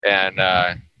 And,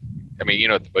 I mean, you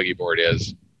know what the boogie board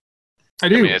is. I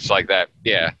do. I mean, it's like that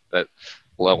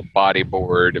little body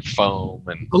board of foam.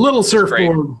 And a little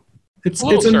surfboard. It's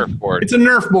a surfboard. It's a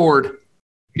Nerf board.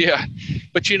 Yeah.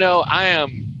 But,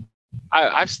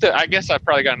 I guess I've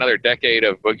probably got another decade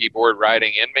of boogie board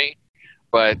riding in me.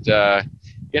 But,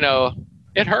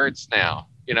 it hurts now,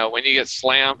 when you get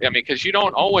slammed. I mean, because you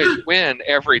don't always win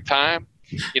every time.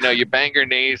 You bang your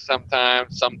knees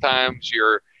sometimes. Sometimes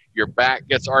your back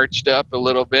gets arched up a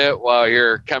little bit while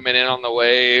you're coming in on the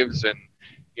waves, and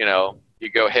you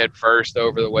go head first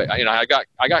over the wave. I got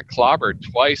clobbered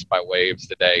twice by waves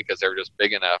today because they were just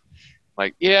big enough.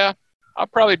 Like, yeah, I'll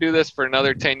probably do this for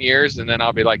another 10 years, and then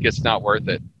I'll be like, it's not worth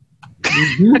it.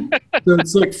 Mm-hmm. So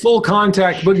it's like full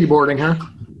contact boogie boarding, huh?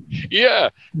 Yeah,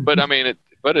 but I mean,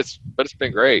 it's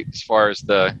been great as far as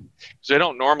because they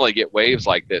don't normally get waves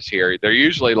like this here. They're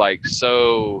usually like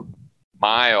so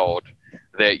mild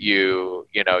that you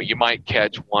might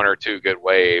catch one or two good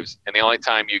waves, and the only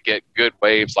time you get good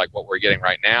waves like what we're getting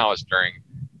right now is during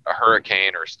a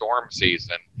hurricane or storm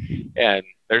season, and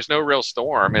there's no real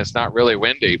storm. It's not really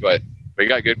windy, but we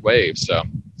got good waves, so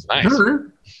it's nice.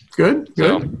 Good.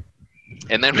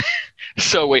 And then,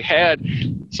 so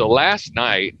last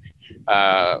night,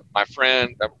 my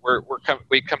friend,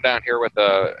 we come down here with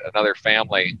another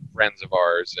family, friends of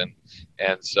ours,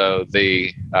 and so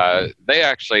they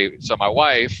actually, so my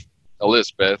wife,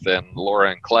 Elizabeth, and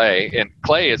Laura and Clay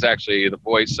is actually the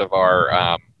voice of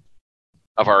our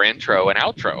intro and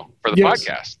outro for the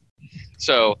podcast.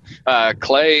 So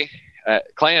Clay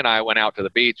and I went out to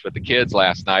the beach with the kids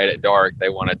last night at dark. They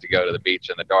wanted to go to the beach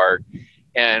in the dark,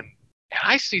 and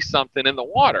I see something in the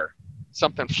water,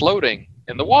 something floating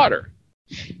in the water.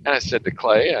 And I said to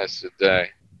Clay,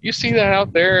 you see that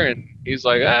out there? And he's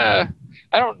like, I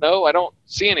don't know. I don't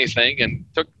see anything. And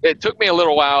it took me a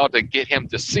little while to get him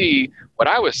to see what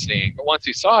I was seeing. But once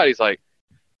he saw it, he's like,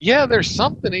 yeah, there's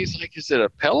something. He's like, is it a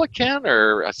pelican?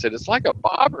 Or I said, it's like a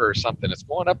bobber or something. It's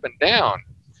going up and down.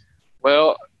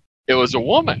 Well, it was a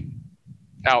woman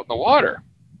out in the water,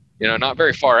 not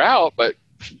very far out, but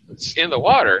it's in the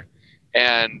water.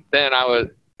 And then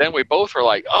we both were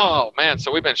like, oh man,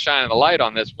 so we've been shining a light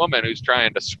on this woman who's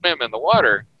trying to swim in the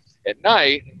water at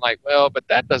night. And like, well, but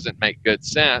that doesn't make good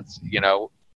sense.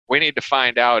 We need to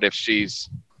find out if she's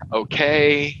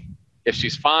okay. If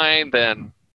she's fine,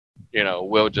 then,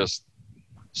 we'll just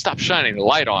stop shining the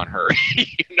light on her,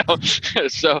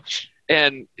 So,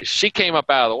 and she came up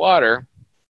out of the water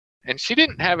and she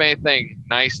didn't have anything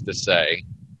nice to say.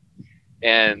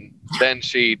 And then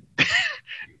she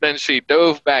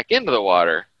dove back into the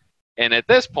water. And at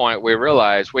this point, we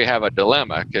realized we have a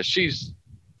dilemma because she's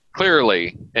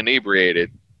clearly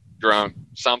inebriated, drunk,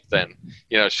 something.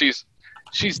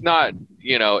 She's not,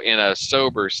 in a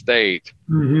sober state.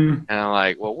 Mm-hmm. And I'm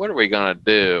like, well, what are we going to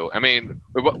do? I mean,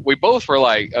 we both were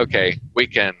like, okay, we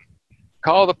can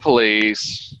call the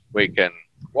police. We can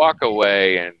walk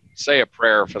away and say a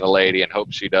prayer for the lady and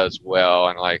hope she does well.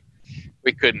 And like,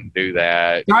 we couldn't do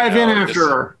that. Dive in after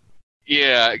her.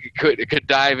 yeah, could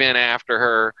dive in after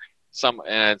her.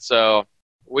 And so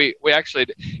we actually,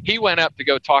 he went up to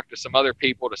go talk to some other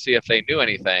people to see if they knew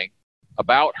anything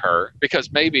about her,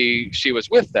 because maybe she was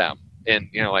with them, and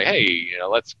like, hey,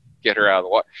 let's get her out of the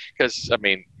water. Because I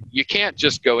mean, you can't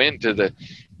just go into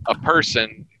a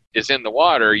person is in the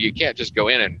water, you can't just go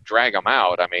in and drag them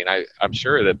out. I mean, I'm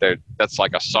sure that that's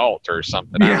like assault or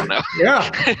something. Yeah. I don't know. Yeah.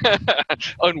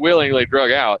 Unwillingly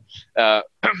drug out.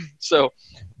 So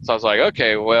I was like,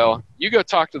 okay, well, you go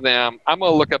talk to them. I'm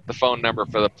going to look up the phone number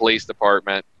for the police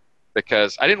department,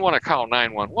 because I didn't want to call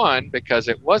 911 because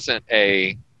it wasn't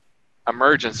a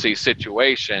emergency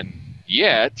situation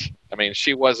yet. I mean,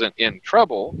 she wasn't in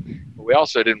trouble, but we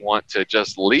also didn't want to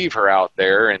just leave her out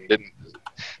there and didn't.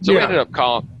 So we ended up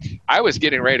calling. I was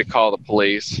getting ready to call the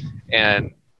police,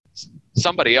 and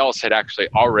somebody else had actually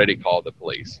already called the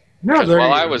police. No,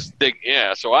 While I was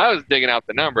so I was digging out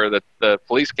the number, that the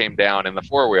police came down in the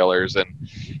four-wheelers, and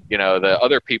the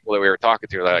other people that we were talking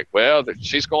to were like, well,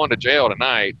 she's going to jail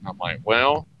tonight. I'm like,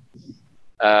 well,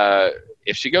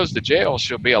 if she goes to jail,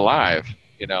 she'll be alive.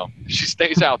 If she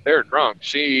stays out there drunk,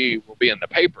 she will be in the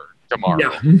paper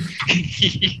tomorrow.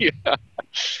 Yeah. Yeah.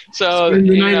 So Spend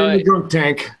the night in the drunk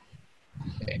tank.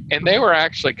 And they were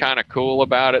actually kind of cool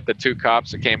about it. The two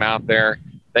cops that came out there,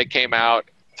 they came out,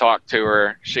 talked to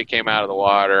her. She came out of the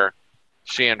water.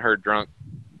 She and her drunk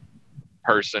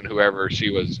person, whoever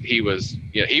he was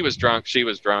drunk, she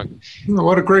was drunk.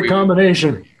 What a great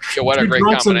combination. What a great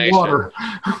combination. Water.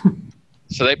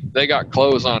 So they got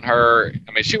clothes on her.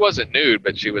 I mean, she wasn't nude,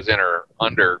 but she was in her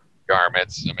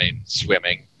undergarments. I mean,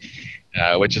 swimming,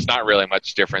 which is not really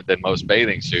much different than most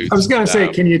bathing suits. I was going to say,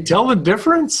 can you tell the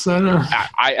difference?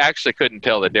 I actually couldn't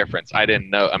tell the difference. I didn't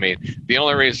know. I mean, the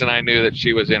only reason I knew that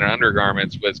she was in her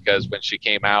undergarments was because when she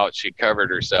came out, she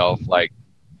covered herself like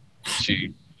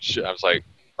I was like,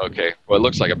 okay, well, it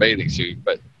looks like a bathing suit,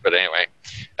 but anyway,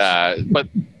 but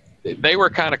they were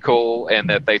kind of cool, and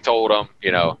that they told them,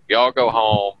 y'all go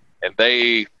home, and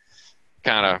they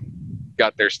kind of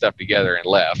got their stuff together and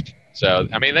left. So,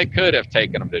 I mean, they could have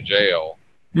taken them to jail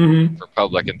for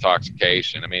public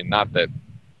intoxication. I mean, not that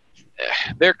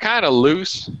they're kind of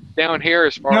loose down here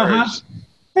as far as.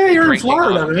 Hey, you're in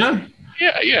Florida, man.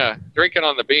 Yeah, drinking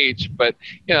on the beach. But,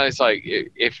 it's like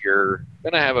if you're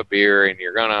going to have a beer and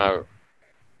you're going to,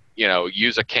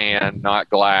 use a can, not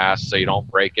glass, so you don't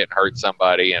break it and hurt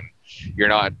somebody, and you're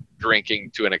not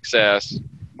drinking to an excess,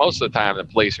 most of the time the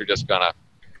police are just going to,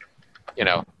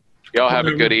 y'all have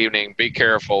a good evening, be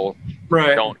careful,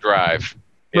 don't drive.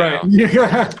 Right.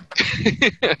 Yeah.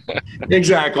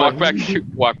 Exactly.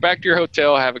 Walk back to your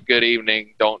hotel, have a good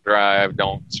evening, don't drive,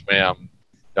 don't swim,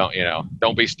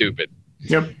 don't be stupid.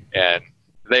 Yep. And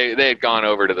they had gone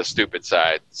over to the stupid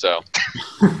side, so.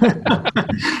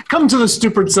 Come to the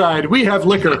stupid side. We have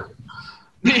liquor.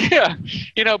 Yeah.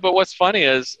 But what's funny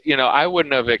is, I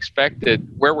wouldn't have expected,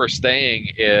 where we're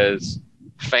staying is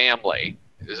family.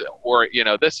 Or,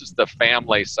 this is the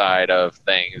family side of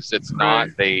things. It's not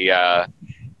the,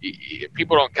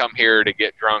 people don't come here to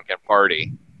get drunk and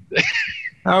party.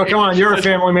 Oh, come on. You're a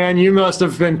family man. You must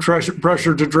have been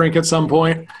pressured to drink at some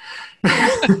point.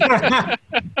 Yeah.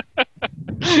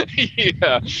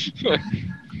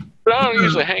 But I don't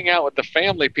usually hang out with the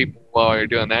family people while you're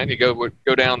doing that. You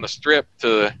go down the strip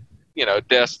to,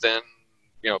 Destin,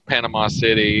 Panama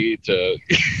City, to,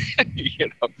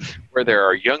 where there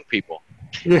are young people.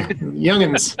 Yeah,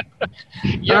 youngins.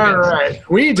 All right,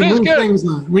 we need to move things.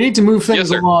 We need to move things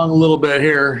along a little bit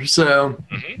here. So,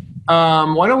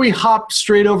 why don't we hop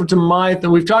straight over to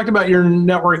we've talked about your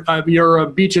network, your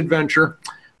beach adventure.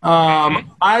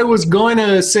 I was going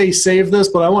to say save this,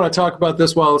 but I want to talk about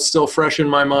this while it's still fresh in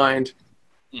my mind.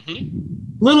 A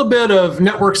little bit of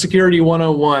network security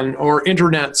 101 or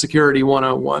internet security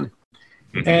 101.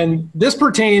 And this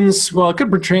pertains, well, it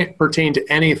could pertain to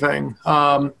anything,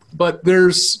 but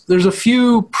there's a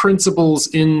few principles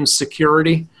in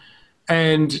security,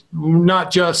 and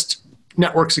not just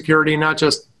network security, not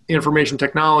just information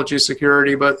technology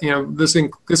security, but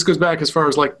this goes back as far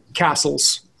as like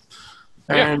castles.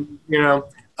 And,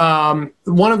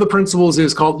 one of the principles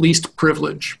is called least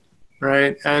privilege,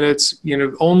 right? And it's,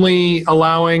 only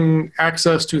allowing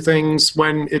access to things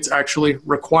when it's actually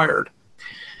required.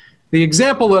 The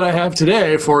example that I have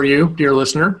today for you, dear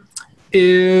listener,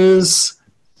 is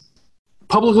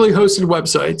publicly hosted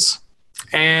websites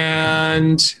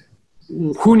and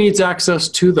who needs access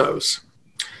to those.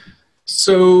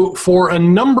 So for a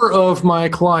number of my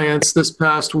clients this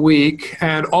past week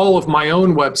and all of my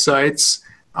own websites,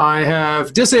 I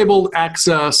have disabled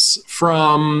access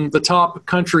from the top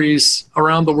countries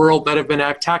around the world that have been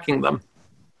attacking them.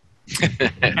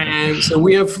 And so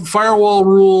we have firewall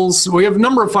rules. We have a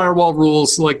number of firewall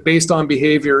rules like based on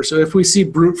behavior. So if we see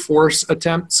brute force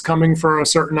attempts coming for a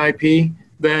certain IP,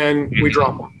 then we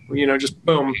drop them. Just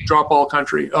boom, drop all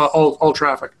country, all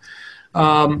traffic.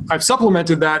 I've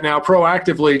supplemented that now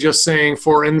proactively, just saying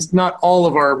and not all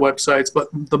of our websites, but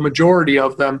the majority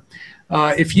of them.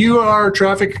 If you are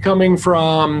traffic coming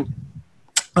from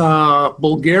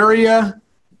Bulgaria,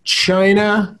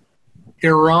 China,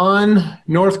 Iran,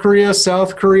 North Korea,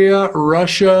 South Korea,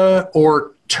 Russia,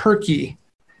 or Turkey,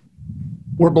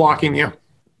 we're blocking you.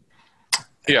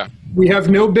 Yeah. We have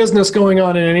no business going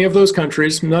on in any of those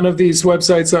countries. None of these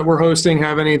websites that we're hosting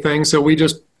have anything, so we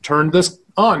just turned this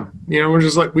on. We're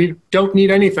just like, we don't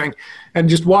need anything. And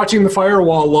just watching the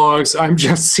firewall logs, I'm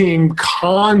just seeing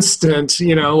constant,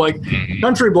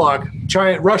 country block,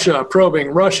 China, Russia, probing,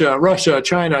 Russia,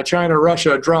 China,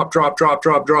 Russia, drop.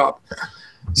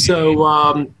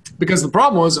 So, because the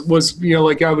problem was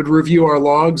I would review our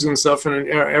logs and stuff and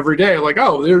every day,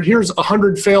 here's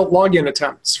 100 failed login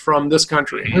attempts from this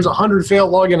country. Here's 100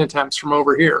 failed login attempts from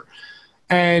over here.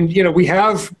 And, we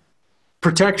have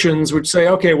protections which say,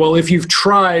 okay, well, if you've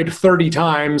tried 30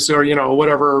 times or,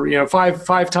 whatever,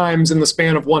 five times in the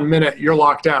span of 1 minute, you're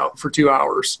locked out for 2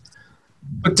 hours.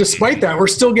 But despite that, we're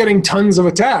still getting tons of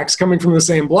attacks coming from the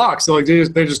same block. So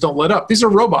they just don't let up. These are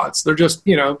robots. They're just,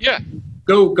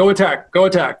 go attack.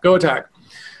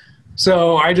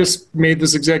 So I just made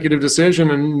this executive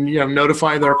decision and,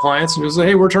 notify their clients and just say,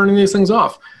 hey, we're turning these things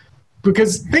off.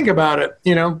 Because think about it,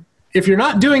 if you're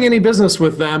not doing any business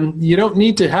with them, you don't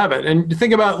need to have it. And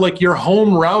think about your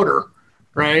home router,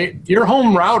 right? Your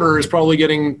home router is probably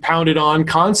getting pounded on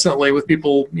constantly with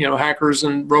people, hackers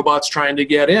and robots trying to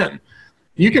get in.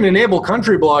 You can enable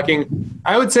country blocking.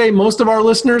 I would say most of our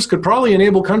listeners could probably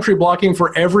enable country blocking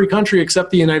for every country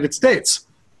except the United States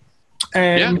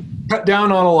and cut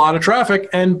down on a lot of traffic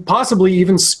and possibly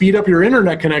even speed up your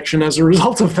internet connection as a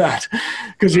result of that,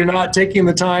 because you're not taking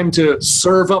the time to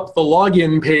serve up the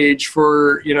login page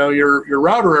for, your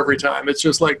router every time. It's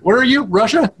just like, where are you?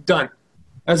 Russia? Done.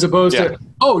 As opposed to,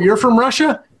 oh, you're from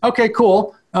Russia? Okay,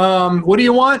 cool. What do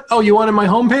you want? Oh, you wanted my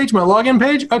homepage, my login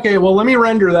page? Okay, well, let me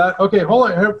render that. Okay,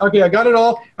 hold on. Okay, I got it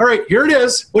all. All right, here it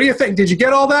is. What do you think? Did you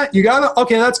get all that? You got it?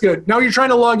 Okay, that's good. Now you're trying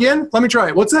to log in? Let me try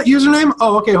it. What's that username?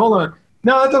 Oh, okay, hold on.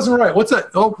 No, that doesn't right. What's that?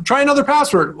 Oh, try another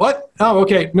password. What? Oh,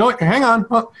 okay. No, hang on.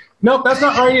 Oh, nope, that's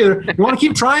not right either. You want to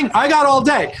keep trying? I got all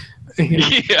day.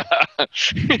 Yeah.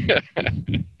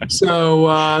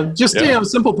 So just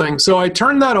simple things. So I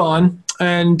turned that on,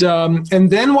 and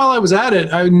then while I was at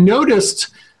it, I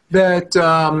noticed that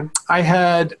I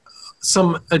had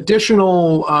some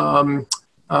additional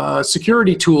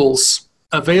security tools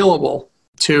available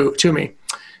to me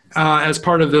as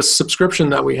part of this subscription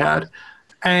that we had.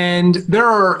 And there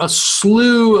are a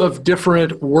slew of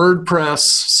different WordPress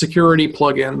security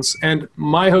plugins, and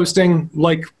my hosting,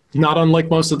 not unlike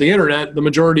most of the internet, the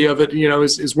majority of it,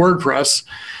 is WordPress.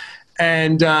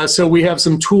 And so we have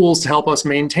some tools to help us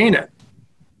maintain it.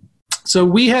 So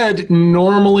we had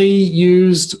normally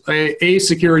used a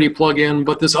security plugin,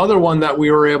 but this other one that we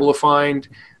were able to find,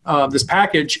 this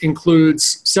package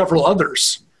includes several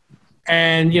others.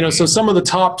 And, so some of the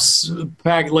tops,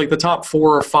 the top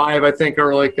 4 or 5, I think,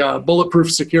 are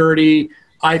Bulletproof Security,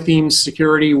 iThemes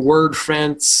Security,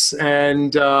 WordFence,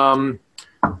 and,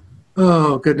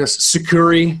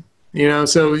 Securi.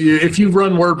 So if you've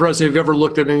run WordPress, if you've ever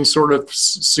looked at any sort of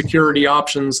security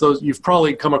options, you've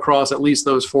probably come across at least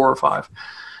those 4 or 5.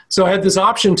 So I had this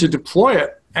option to deploy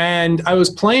it, and I was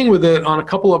playing with it on a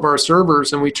couple of our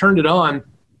servers, and we turned it on,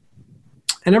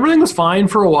 and everything was fine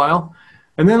for a while.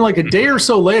 And then a day or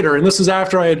so later, and this is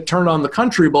after I had turned on the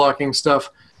country blocking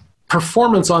stuff,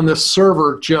 performance on this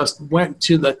server just went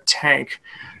to the tank.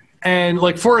 And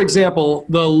for example,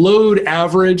 the load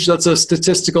average, that's a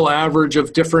statistical average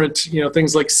of different,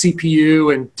 things like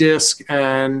CPU and disk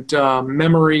and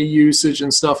memory usage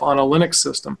and stuff on a Linux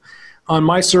system. On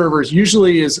my servers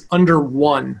usually is under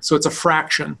 1, so it's a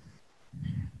fraction.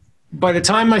 By the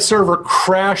time my server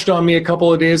crashed on me a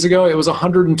couple of days ago, it was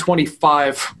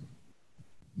 125.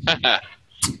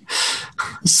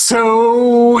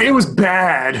 So it was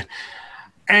bad.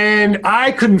 And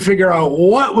I couldn't figure out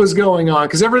what was going on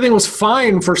because everything was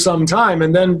fine for some time.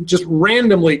 And then just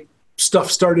randomly stuff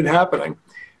started happening.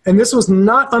 And this was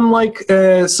not unlike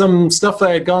some stuff that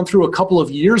I had gone through a couple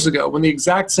of years ago when the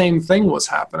exact same thing was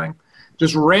happening.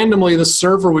 Just randomly, the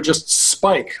server would just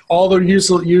spike. All the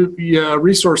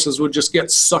resources would just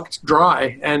get sucked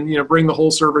dry and bring the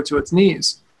whole server to its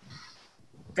knees.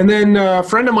 And then a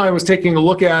friend of mine was taking a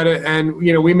look at it, and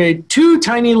we made 2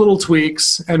 tiny little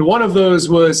tweaks, and one of those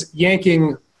was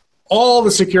yanking all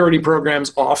the security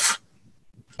programs off.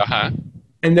 Uh-huh.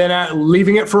 And then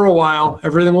leaving it for a while,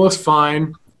 everything was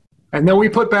fine. And then we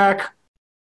put back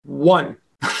one.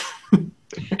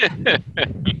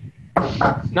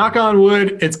 Knock on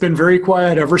wood, it's been very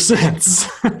quiet ever since.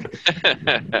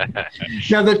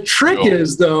 Now the trick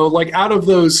is though, like out of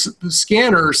those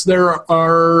scanners,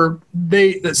 some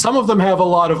of them have a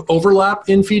lot of overlap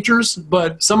in features,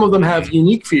 but some of them have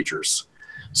unique features.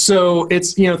 So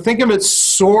it's, think of it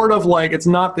sort of like, it's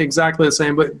not exactly the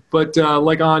same, but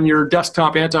like on your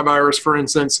desktop antivirus, for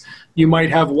instance, you might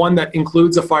have one that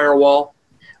includes a firewall,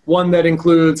 one that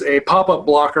includes a pop-up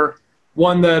blocker,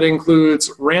 one that includes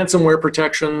ransomware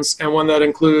protections, and one that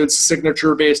includes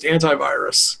signature-based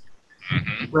antivirus,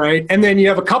 right? And then you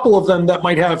have a couple of them that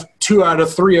might have 2 out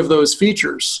of 3 of those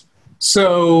features.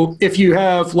 So if you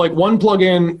have like one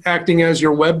plugin acting as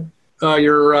your web,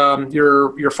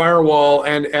 your firewall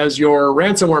and as your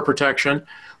ransomware protection,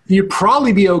 you'd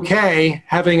probably be okay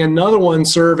having another one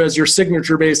serve as your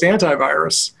signature-based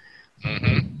antivirus.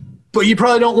 But you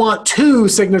probably don't want 2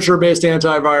 signature-based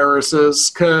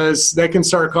antiviruses because they can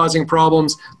start causing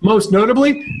problems. Most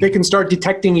notably, they can start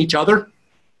detecting each other.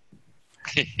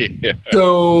 Yeah.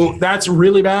 So that's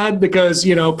really bad because,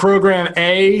 program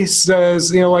A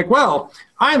says, well,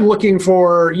 I'm looking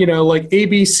for, like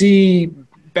ABC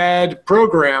bad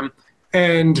program.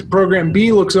 And program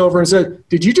B looks over and says,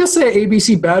 did you just say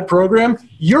ABC bad program?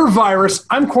 You're virus.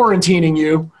 I'm quarantining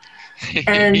you.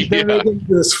 And then they get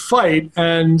into this fight,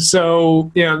 and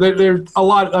so there's a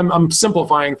lot. I'm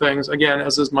simplifying things again,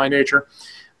 as is my nature,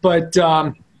 but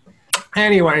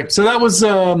anyway, so that was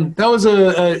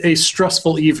a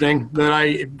stressful evening that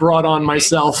I brought on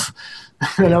myself,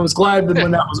 and I was glad that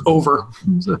when that was over.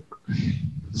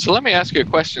 So let me ask you a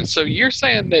question. So you're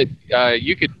saying that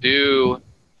you could do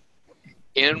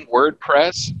in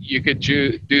WordPress, you could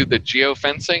do the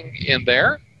geofencing in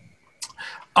there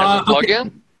as a plugin?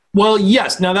 Okay. Well,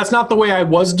 yes. Now, that's not the way I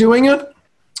was doing it.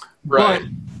 Right.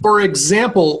 But, for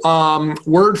example,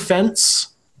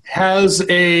 WordFence has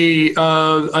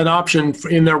an option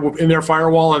in their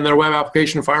firewall and their web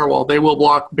application firewall. They will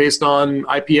block based on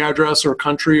IP address or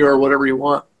country or whatever you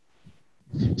want.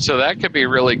 So that could be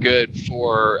really good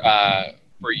for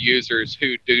users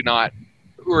who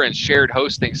are in shared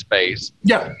hosting space.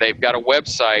 Yeah. They've got a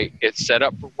website. It's set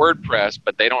up for WordPress,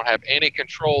 but they don't have any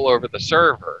control over the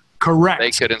server. Correct. They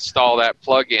could install that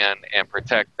plugin and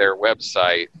protect their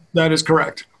website. That is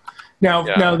correct.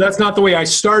 Now that's not the way I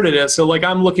started it. So like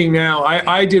I'm looking now,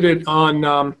 I did it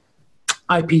on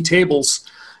IP tables,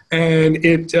 and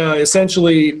it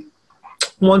essentially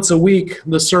once a week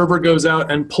the server goes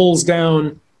out and pulls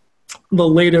down the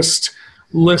latest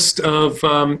list of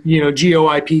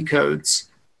geo IP codes.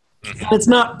 It's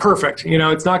not perfect.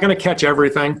 It's not going to catch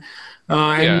everything.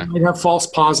 And you might have false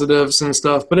positives and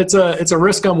stuff, but it's a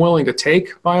risk I'm willing to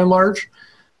take by and large.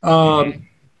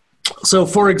 So,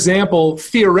 for example,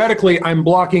 theoretically, I'm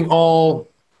blocking all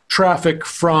traffic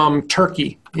from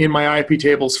Turkey in my IP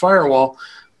tables firewall,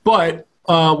 but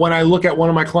when I look at one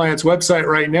of my clients' website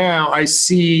right now, I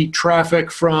see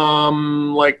traffic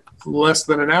from like less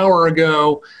than an hour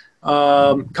ago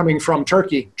coming from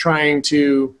Turkey, trying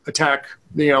to attack.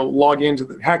 Log into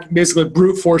basically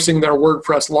brute forcing their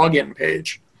WordPress login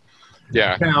page.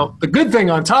 Yeah. Now, the good thing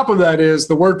on top of that is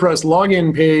the WordPress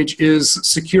login page is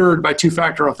secured by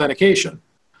 2-factor authentication.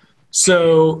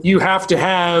 So you have to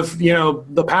have,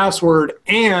 the password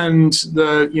and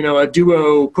a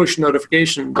Duo push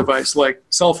notification device like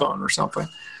cell phone or something.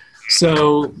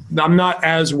 So I'm not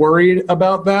as worried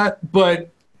about that. But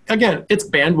again, it's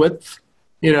bandwidth.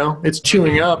 It's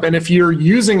chewing up. And if you're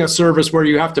using a service where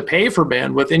you have to pay for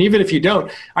bandwidth, and even if you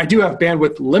don't, I do have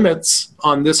bandwidth limits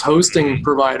on this hosting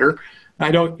provider. I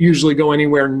don't usually go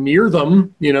anywhere near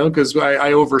them, because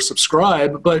I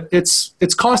oversubscribe, but it's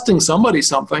costing somebody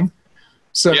something.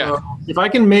 So if I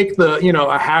can make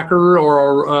a hacker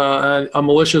or a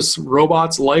malicious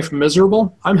robot's life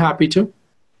miserable, I'm happy to.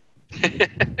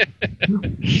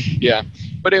 Yeah.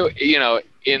 But,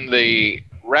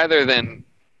 rather than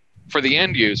for the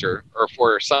end user or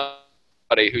for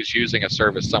somebody who's using a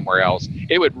service somewhere else,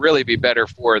 it would really be better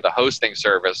for the hosting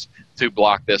service to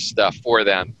block this stuff for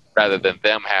them rather than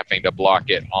them having to block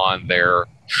it on their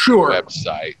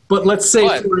website. But let's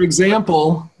say, for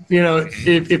example,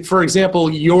 if for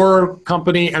example, your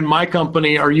company and my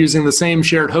company are using the same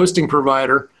shared hosting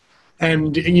provider,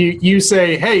 and you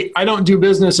say, hey, I don't do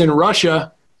business in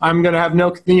Russia, I'm going to have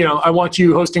I want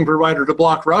you hosting provider to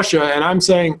block Russia. And I'm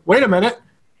saying, wait a minute.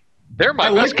 They're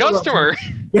my best customer.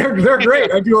 They're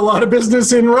great. I do a lot of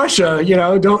business in Russia.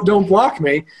 Don't block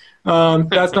me.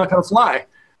 That's not going to fly.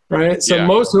 right? So Yeah.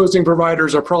 most hosting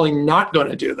providers are probably not going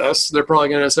to do this. They're probably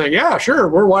going to say, yeah, sure,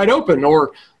 we're wide open.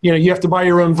 Or, you have to buy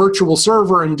your own virtual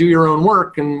server and do your own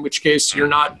work, in which case you're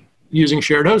not using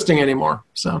shared hosting anymore.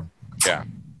 So,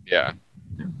 Yeah.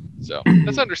 So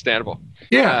that's understandable.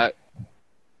 yeah.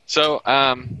 So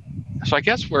I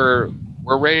guess we're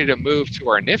ready to move to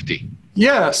our Nifty.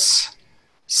 Yes.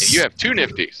 And you have 2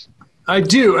 Nifties. I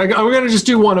do. I'm going to just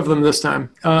do one of them this time.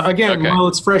 Again, Okay. while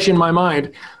it's fresh in my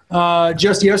mind.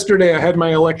 Just yesterday, I had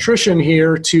my electrician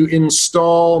here to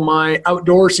install my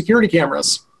outdoor security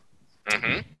cameras.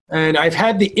 Mm-hmm. And I've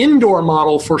had the indoor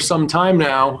model for some time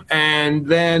now. And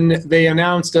then they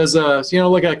announced as a,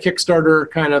 like a Kickstarter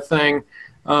kind of thing,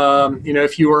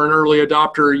 if you were an early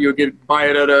adopter, you could buy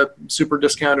it at a super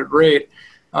discounted rate.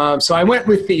 So I went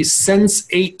with the Sense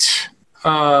 8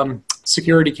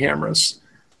 security cameras.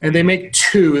 And they make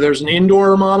 2. There's an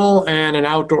indoor model and an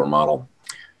outdoor model.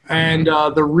 And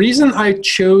the reason I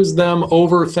chose them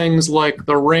over things like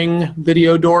the Ring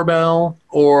video doorbell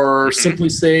or Simply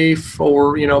Safe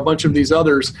or, a bunch of these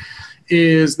others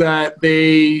is that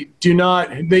they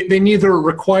neither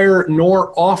require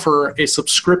nor offer a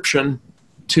subscription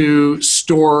to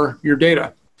store your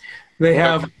data. They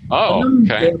have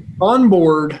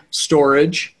onboard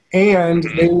storage, and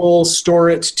they will store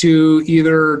it to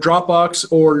either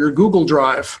Dropbox or your Google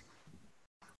Drive.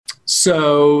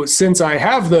 So since I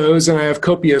have those and I have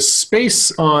copious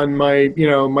space on my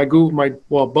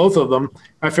both of them,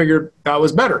 I figured that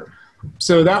was better.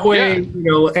 So that way,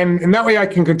 and that way I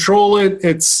can control it.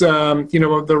 It's,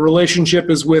 the relationship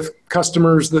is with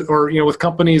customers with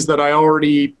companies that I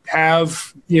already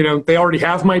have, they already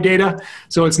have my data.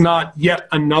 So it's not yet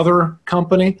another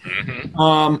company.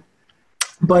 Mm-hmm.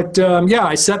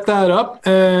 I set that up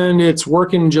and it's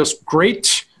working just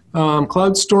great.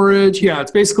 Cloud storage,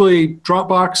 it's basically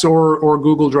Dropbox or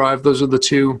Google Drive. Those are the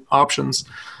 2 options.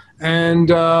 And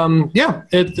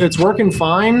it's working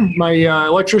fine. My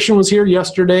electrician was here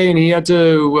yesterday and he had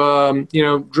to,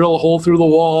 drill a hole through the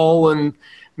wall and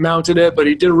mounted it, but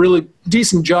he did a really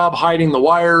decent job hiding the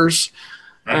wires.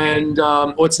 And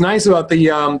what's nice about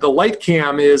the light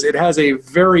cam is it has a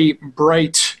very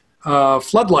bright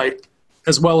floodlight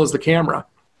as well as the camera.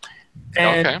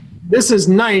 And this is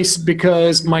nice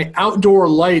because my outdoor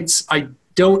lights, I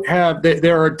don't have,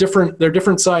 they're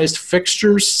different sized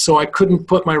fixtures, so I couldn't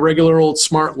put my regular old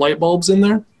smart light bulbs in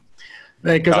there.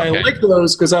 Because I like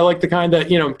those, because I like the kind that,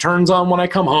 turns on when I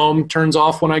come home, turns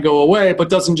off when I go away, but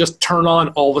doesn't just turn on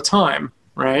all the time,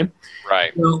 right?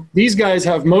 Right. Well, these guys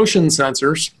have motion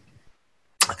sensors.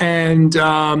 And,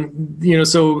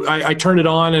 so I turned it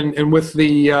on and with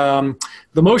the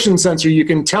motion sensor, you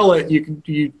can tell it,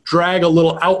 you drag a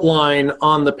little outline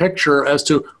on the picture as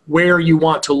to where you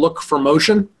want to look for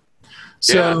motion.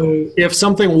 So if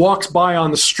something walks by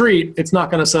on the street, it's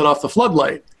not going to set off the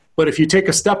floodlight. But if you take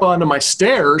a step onto my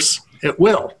stairs, it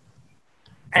will.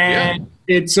 And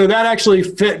so that actually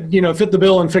fit the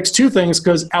bill and fixed 2 things,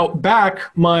 because out back,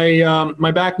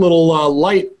 my back little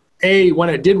light, when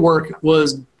it did work,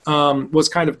 was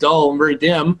kind of dull and very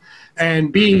dim,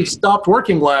 and B, stopped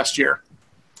working last year.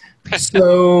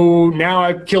 So now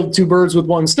I've killed 2 birds with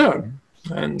 1 stone.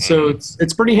 And so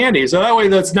it's pretty handy. So that way,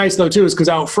 that's nice though too, is because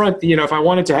out front, if I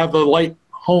wanted to have the light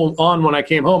on when I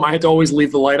came home, I had to always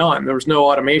leave the light on. There was no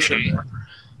automation there.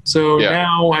 So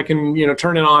now I can,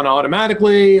 turn it on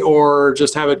automatically, or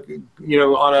just have it,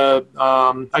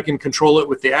 I can control it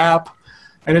with the app.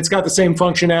 And it's got the same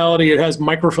functionality. It has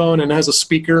microphone and it has a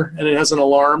speaker and it has an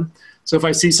alarm. So if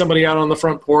I see somebody out on the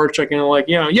front porch, I can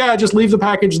just leave the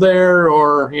package there,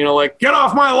 or, get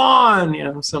off my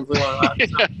lawn, something like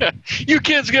that. So. You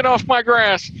kids get off my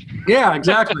grass. Yeah,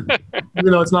 exactly.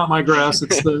 Even though it's not my grass,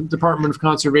 it's the Department of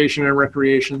Conservation and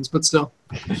Recreations, but still.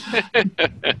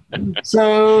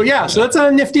 So that's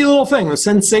a nifty little thing. The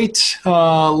Sense 8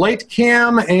 light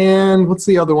cam, and what's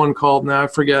the other one called now? I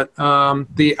forget.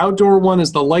 The outdoor one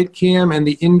is the light cam, and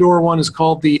the indoor one is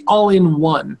called the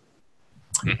all-in-one.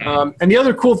 And the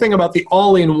other cool thing about the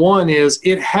all-in-one is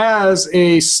it has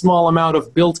a small amount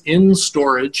of built-in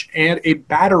storage and a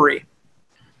battery.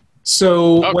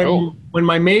 So when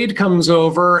my maid comes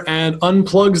over and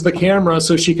unplugs the camera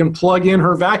so she can plug in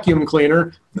her vacuum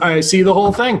cleaner, I see the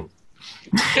whole thing.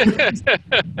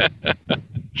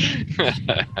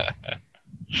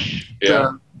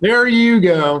 So, there you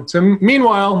go. So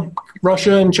meanwhile,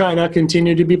 Russia and China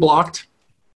continue to be blocked.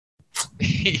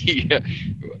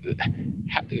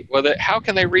 Well, how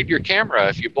can they read your camera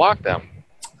if you block them?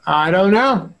 I don't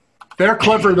know. They're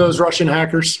clever, those Russian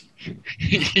hackers.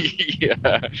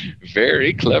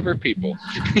 Very clever people.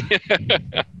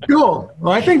 Cool.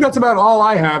 Well, I think that's about all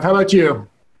I have. How about you?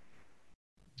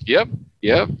 Yep.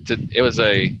 Yep. It was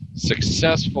a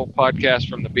successful podcast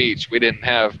from the beach. We didn't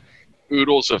have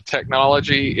oodles of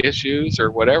technology issues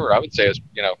or whatever. I would say it's,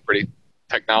 pretty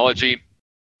technology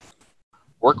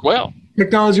worked well.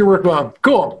 Technology worked well.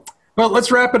 Cool. Well,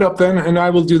 let's wrap it up then, and I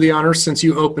will do the honors since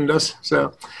you opened us.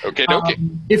 So, Okay.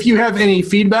 if you have any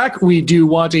feedback, we do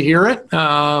want to hear it.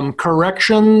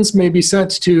 Corrections may be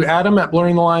sent to Adam at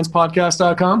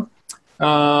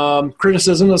blurringthelinespodcast.com.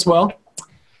 Criticism as well.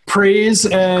 Praise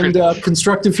and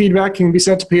constructive feedback can be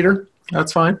sent to Peter.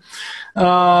 That's fine.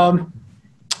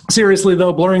 Seriously,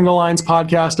 though,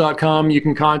 blurringthelinespodcast.com. You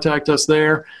can contact us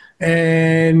there.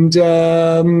 And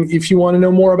if you want to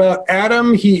know more about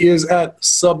Adam, he is at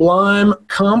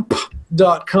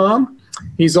sublimecomp.com.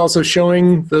 He's also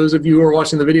showing those of you who are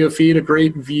watching the video feed a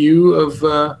great view of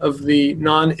the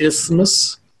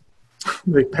non-isthmus.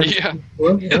 Yeah.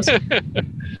 Yes.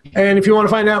 And if you want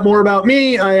to find out more about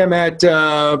me, I am at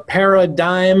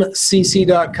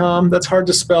paradigmcc.com. That's hard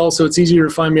to spell, so it's easier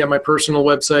to find me at my personal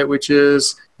website, which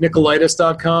is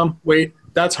nicolaitis.com. Wait,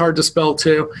 that's hard to spell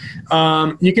too.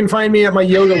 You can find me at my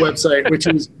yoga website, which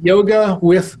is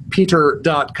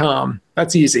yogawithpeter.com.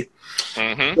 That's easy.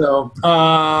 Mm-hmm. So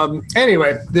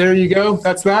anyway, there you go.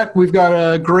 That's that. We've got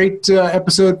a great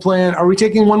episode planned. Are we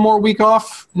taking one more week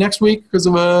off next week because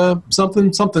of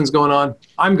something's going on?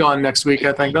 I'm gone next week,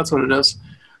 I think. That's what it is.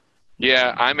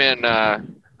 Yeah, I'm in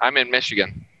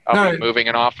Michigan. I'll be moving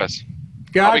an office.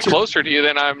 Gotcha. I'll be closer to you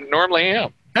than I normally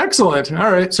am. Excellent.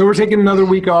 All right. So we're taking another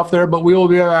week off there, but we will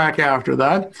be back after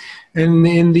that. And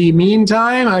in the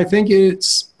meantime, I think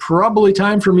it's probably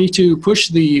time for me to push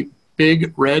the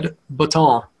big red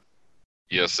button.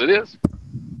 Yes, it is.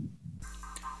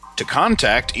 To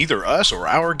contact either us or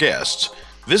our guests,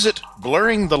 visit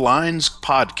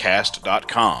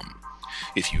blurringthelinespodcast.com.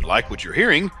 If you like what you're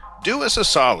hearing, do us a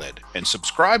solid and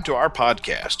subscribe to our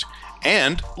podcast.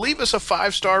 And leave us a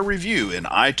 5-star review in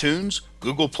iTunes,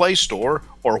 Google Play Store,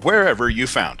 or wherever you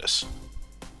found us.